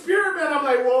my spirit, man, I'm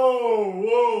like, whoa,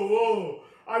 whoa, whoa.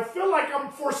 I feel like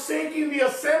I'm forsaking the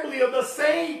assembly of the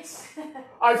saints.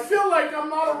 I feel like I'm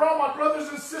not around my brothers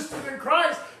and sisters in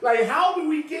Christ. Like, how do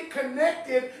we get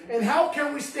connected and how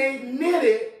can we stay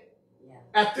knitted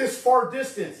at this far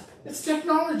distance? It's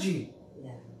technology.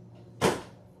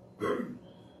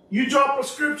 You drop a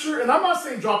scripture, and I'm not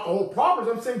saying drop the whole Proverbs.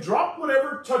 I'm saying drop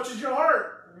whatever touches your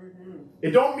heart.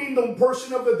 It don't mean the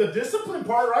portion of the discipline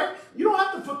part, right? You don't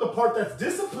have to put the part that's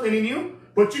disciplining you,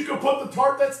 but you can put the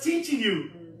part that's teaching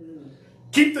you.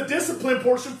 Keep the discipline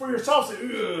portion for yourself. Say,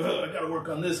 I got to work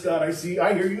on this, God. I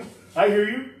hear you. I hear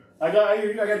you. I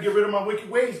hear you. I got to get rid of my wicked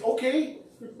ways. Okay.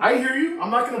 I hear you. I'm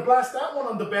not going to blast that one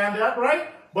on the band app, right?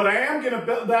 But I am going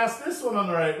to blast this one on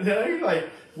the right. Like,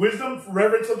 wisdom,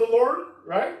 reverence of the Lord,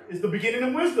 right, is the beginning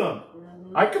of wisdom.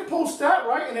 I can post that,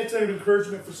 right? And it's an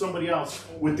encouragement for somebody else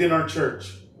within our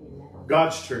church.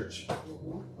 God's church.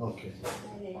 Okay.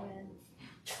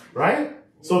 Right?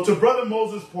 So to Brother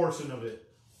Moses' portion of it.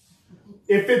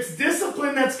 If it's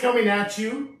discipline that's coming at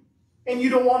you and you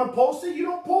don't want to post it, you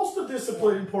don't post the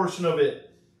discipline portion of it.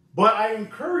 But I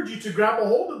encourage you to grab a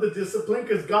hold of the discipline,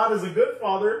 because God is a good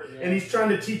father and he's trying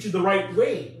to teach you the right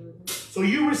way. So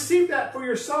you receive that for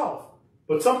yourself.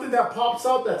 But something that pops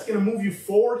out that's going to move you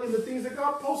forward in the things of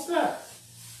God, post that.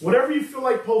 Whatever you feel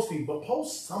like posting, but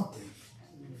post something.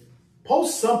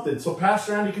 Post something so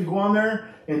Pastor Andy can go on there,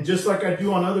 and just like I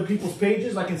do on other people's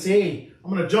pages, I can say, hey, I'm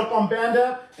going to jump on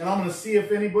Banda and I'm going to see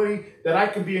if anybody that I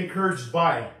can be encouraged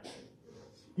by.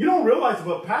 You don't realize,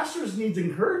 but pastors need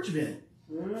encouragement.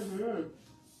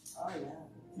 Oh, yeah.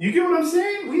 You get what I'm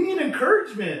saying? We need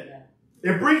encouragement.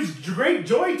 It brings great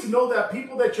joy to know that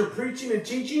people that you're preaching and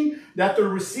teaching, that they're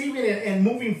receiving and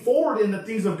moving forward in the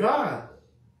things of God.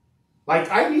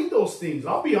 Like, I need those things.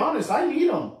 I'll be honest, I need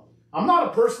them. I'm not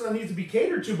a person that needs to be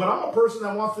catered to, but I'm a person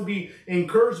that wants to be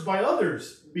encouraged by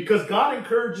others. Because God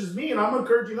encourages me and I'm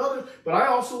encouraging others, but I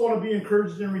also want to be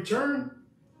encouraged in return.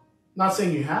 Not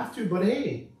saying you have to, but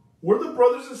hey, we're the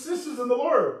brothers and sisters in the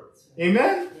Lord.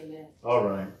 Amen? Amen. All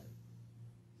right.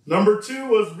 Number 2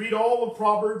 was read all of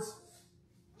Proverbs.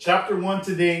 Chapter 1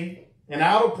 today. And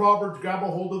out of Proverbs, grab a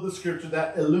hold of the scripture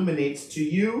that illuminates to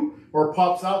you or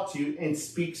pops out to you and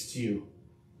speaks to you.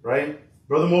 Right?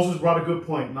 Brother Moses brought a good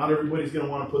point. Not everybody's going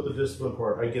to want to put the discipline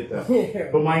part. I get that. Yeah.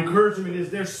 But my encouragement is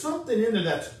there's something in there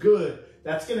that's good.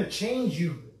 That's going to change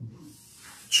you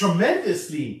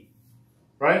tremendously.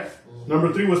 Right?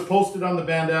 Number 3 was posted on the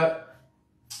Band app.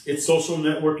 It's social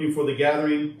networking for the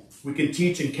gathering. We can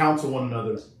teach and counsel one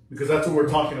another. Because that's what we're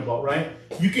talking about, right?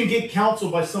 You can get counsel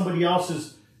by somebody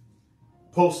else's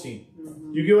posting.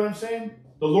 You get what I'm saying?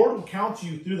 The Lord will counsel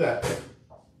you through that.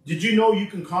 Did you know you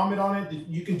can comment on it?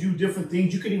 You can do different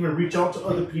things. You can even reach out to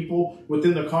other people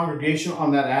within the congregation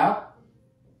on that app.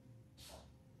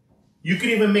 You can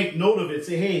even make note of it.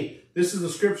 Say, hey, this is a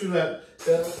scripture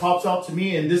that pops out to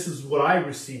me, and this is what I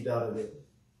received out of it.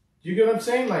 Do you get what I'm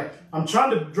saying? Like, I'm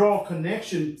trying to draw a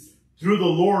connection through the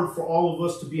Lord for all of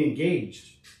us to be engaged.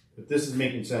 If this is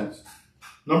making sense.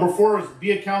 Number 4 is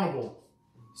be accountable.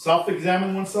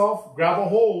 Self-examine oneself. Grab a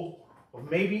hold of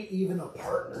maybe even a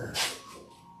partner.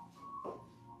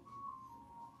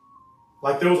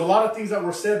 Like there was a lot of things that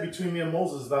were said between me and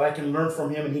Moses that I can learn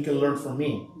from him and he can learn from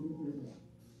me.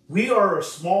 We are a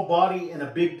small body and a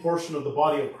big portion of the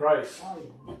body of Christ.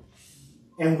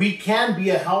 And we can be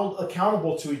held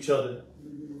accountable to each other.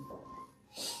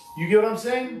 You get what I'm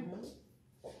saying?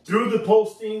 Through the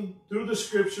posting, through the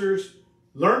scriptures,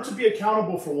 learn to be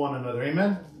accountable for one another.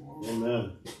 Amen?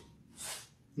 Amen.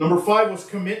 Number 5 was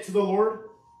commit to the Lord.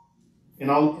 And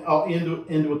I'll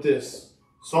end with this.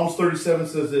 Psalms 37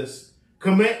 says this.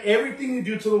 Commit everything you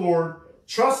do to the Lord.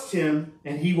 Trust him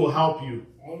and he will help you.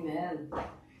 Amen.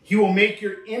 He will make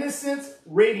your innocence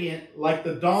radiant like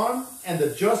the dawn, and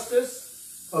the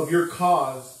justice of your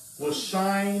cause will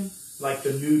shine like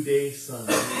the noonday sun.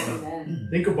 Amen.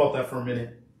 Think about that for a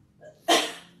minute.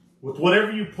 With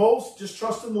whatever you post, just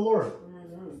trust in the Lord.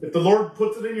 If the Lord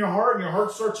puts it in your heart and your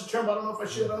heart starts to tremble, I don't know if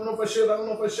I should, I don't know if I should, I don't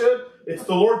know if I should. It's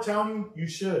the Lord telling you, you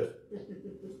should.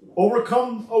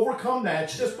 Overcome that.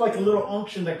 It's just like a little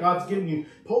unction that God's giving you.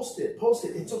 Post it. Post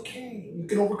it. It's okay. You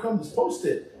can overcome this. Post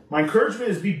it. My encouragement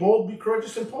is be bold, be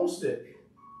courageous, and post it.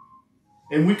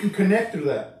 And we can connect through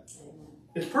that.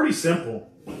 It's pretty simple.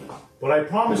 But I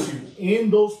promise you, in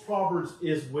those Proverbs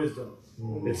is wisdom.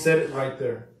 It said it right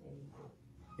there.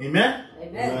 Amen?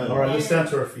 Amen. All right, let's stand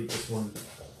to our feet this morning.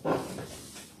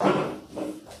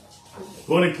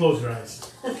 Go ahead and close your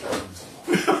eyes.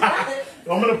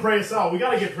 I'm going to pray us out. We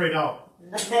got to get prayed out.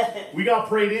 We got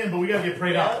prayed in, but we got to get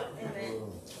prayed out.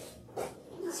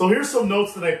 So here's some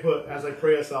notes that I put as I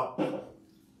pray us out.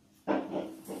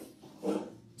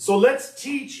 So let's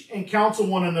teach and counsel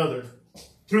one another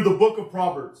through the book of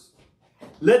Proverbs.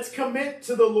 Let's commit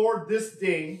to the Lord this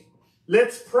day.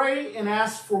 Let's pray and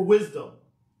ask for wisdom,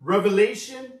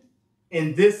 revelation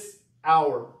in this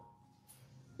hour.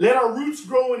 Let our roots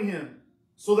grow in him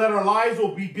so that our lives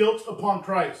will be built upon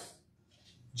Christ,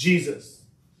 Jesus.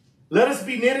 Let us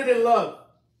be knitted in love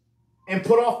and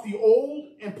put off the old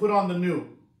and put on the new.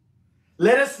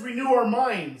 Let us renew our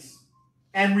minds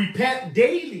and repent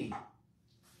daily.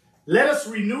 Let us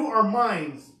renew our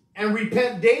minds and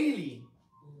repent daily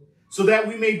so that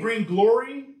we may bring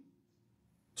glory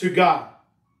to God.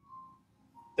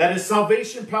 That his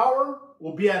salvation power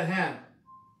will be at hand.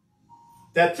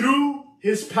 That through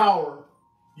his power,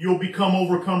 you'll become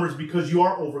overcomers because you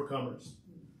are overcomers.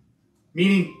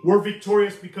 Meaning we're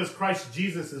victorious because Christ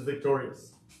Jesus is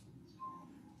victorious.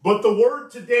 But the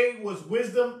word today was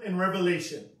wisdom and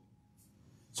revelation.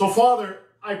 So Father,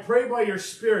 I pray by your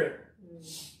Spirit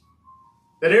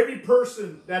that every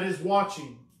person that is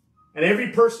watching and every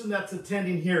person that's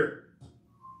attending here,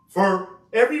 for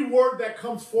every word that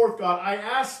comes forth, God, I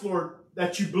ask, Lord,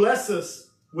 that you bless us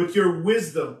with your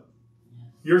wisdom,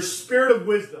 your spirit of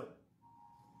wisdom,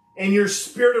 and your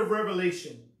spirit of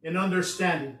revelation and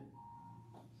understanding.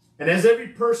 And as every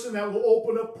person that will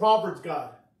open up Proverbs,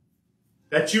 God,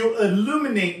 that you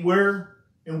illuminate where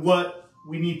and what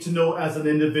we need to know as an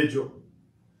individual.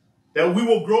 That we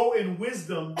will grow in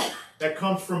wisdom that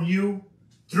comes from you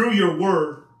through your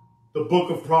word, the book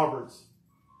of Proverbs.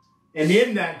 And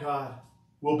in that, God,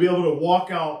 we'll be able to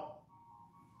walk out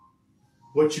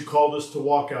what you called us to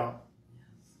walk out.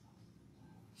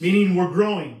 Meaning we're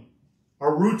growing.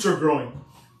 Our roots are growing.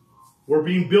 We're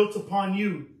being built upon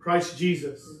you, Christ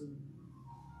Jesus.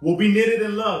 We'll be knitted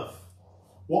in love.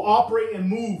 We'll operate and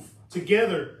move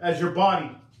together as your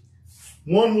body.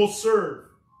 One will serve.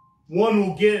 One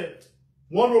will give.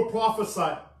 One will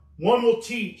prophesy. One will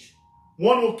teach.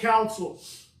 One will counsel.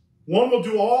 One will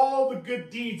do all the good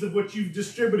deeds of which you've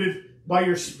distributed by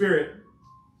your Spirit.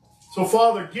 So,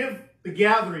 Father, give the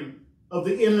gathering of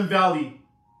the Inland Valley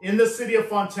in the city of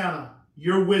Fontana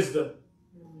your wisdom.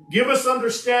 Give us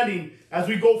understanding as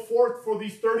we go forth for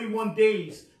these 31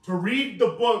 days to read the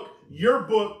book, your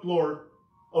book, Lord,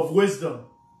 of wisdom.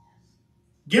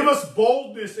 Give us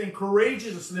boldness and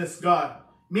courageousness, God.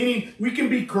 Meaning we can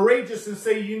be courageous and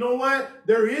say, you know what?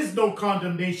 There is no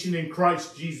condemnation in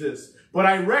Christ Jesus. But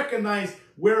I recognize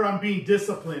where I'm being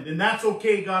disciplined. And that's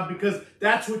okay, God, because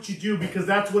that's what you do, because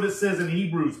that's what it says in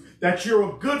Hebrews, that you're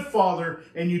a good father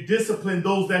and you discipline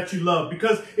those that you love.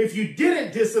 Because if you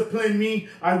didn't discipline me,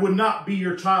 I would not be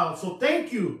your child. So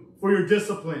thank you for your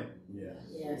discipline.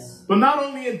 Yes. But not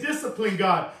only in discipline,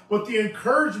 God, but the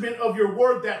encouragement of your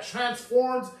word that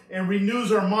transforms and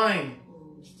renews our mind.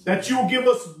 That you will give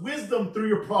us wisdom through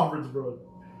your Proverbs, bro.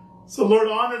 So Lord,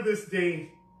 honor this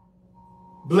day.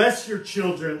 Bless your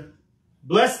children.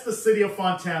 Bless the city of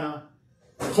Fontana.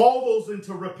 Call those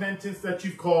into repentance that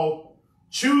you've called.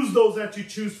 Choose those that you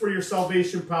choose for your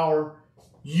salvation power.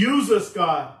 Use us,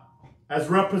 God, as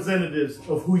representatives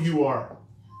of who you are.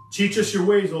 Teach us your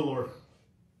ways, O Lord,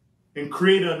 and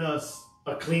create in us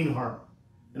a clean heart.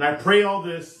 And I pray all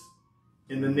this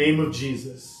in the name of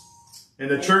Jesus.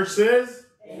 And the church says,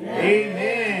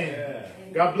 Amen.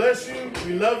 God bless you.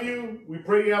 We love you. We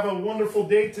pray you have a wonderful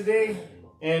day today.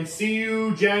 And see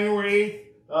you January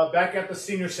 8th back at the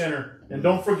Senior Center. And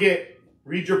don't forget,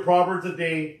 read your Proverbs a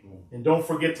day. And don't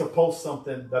forget to post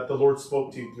something that the Lord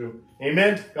spoke to you through.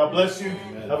 Amen. God bless you.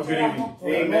 Amen. Have a good evening.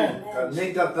 Amen.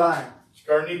 Carnita time.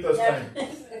 Carnitas time.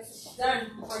 It's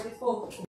done before the school.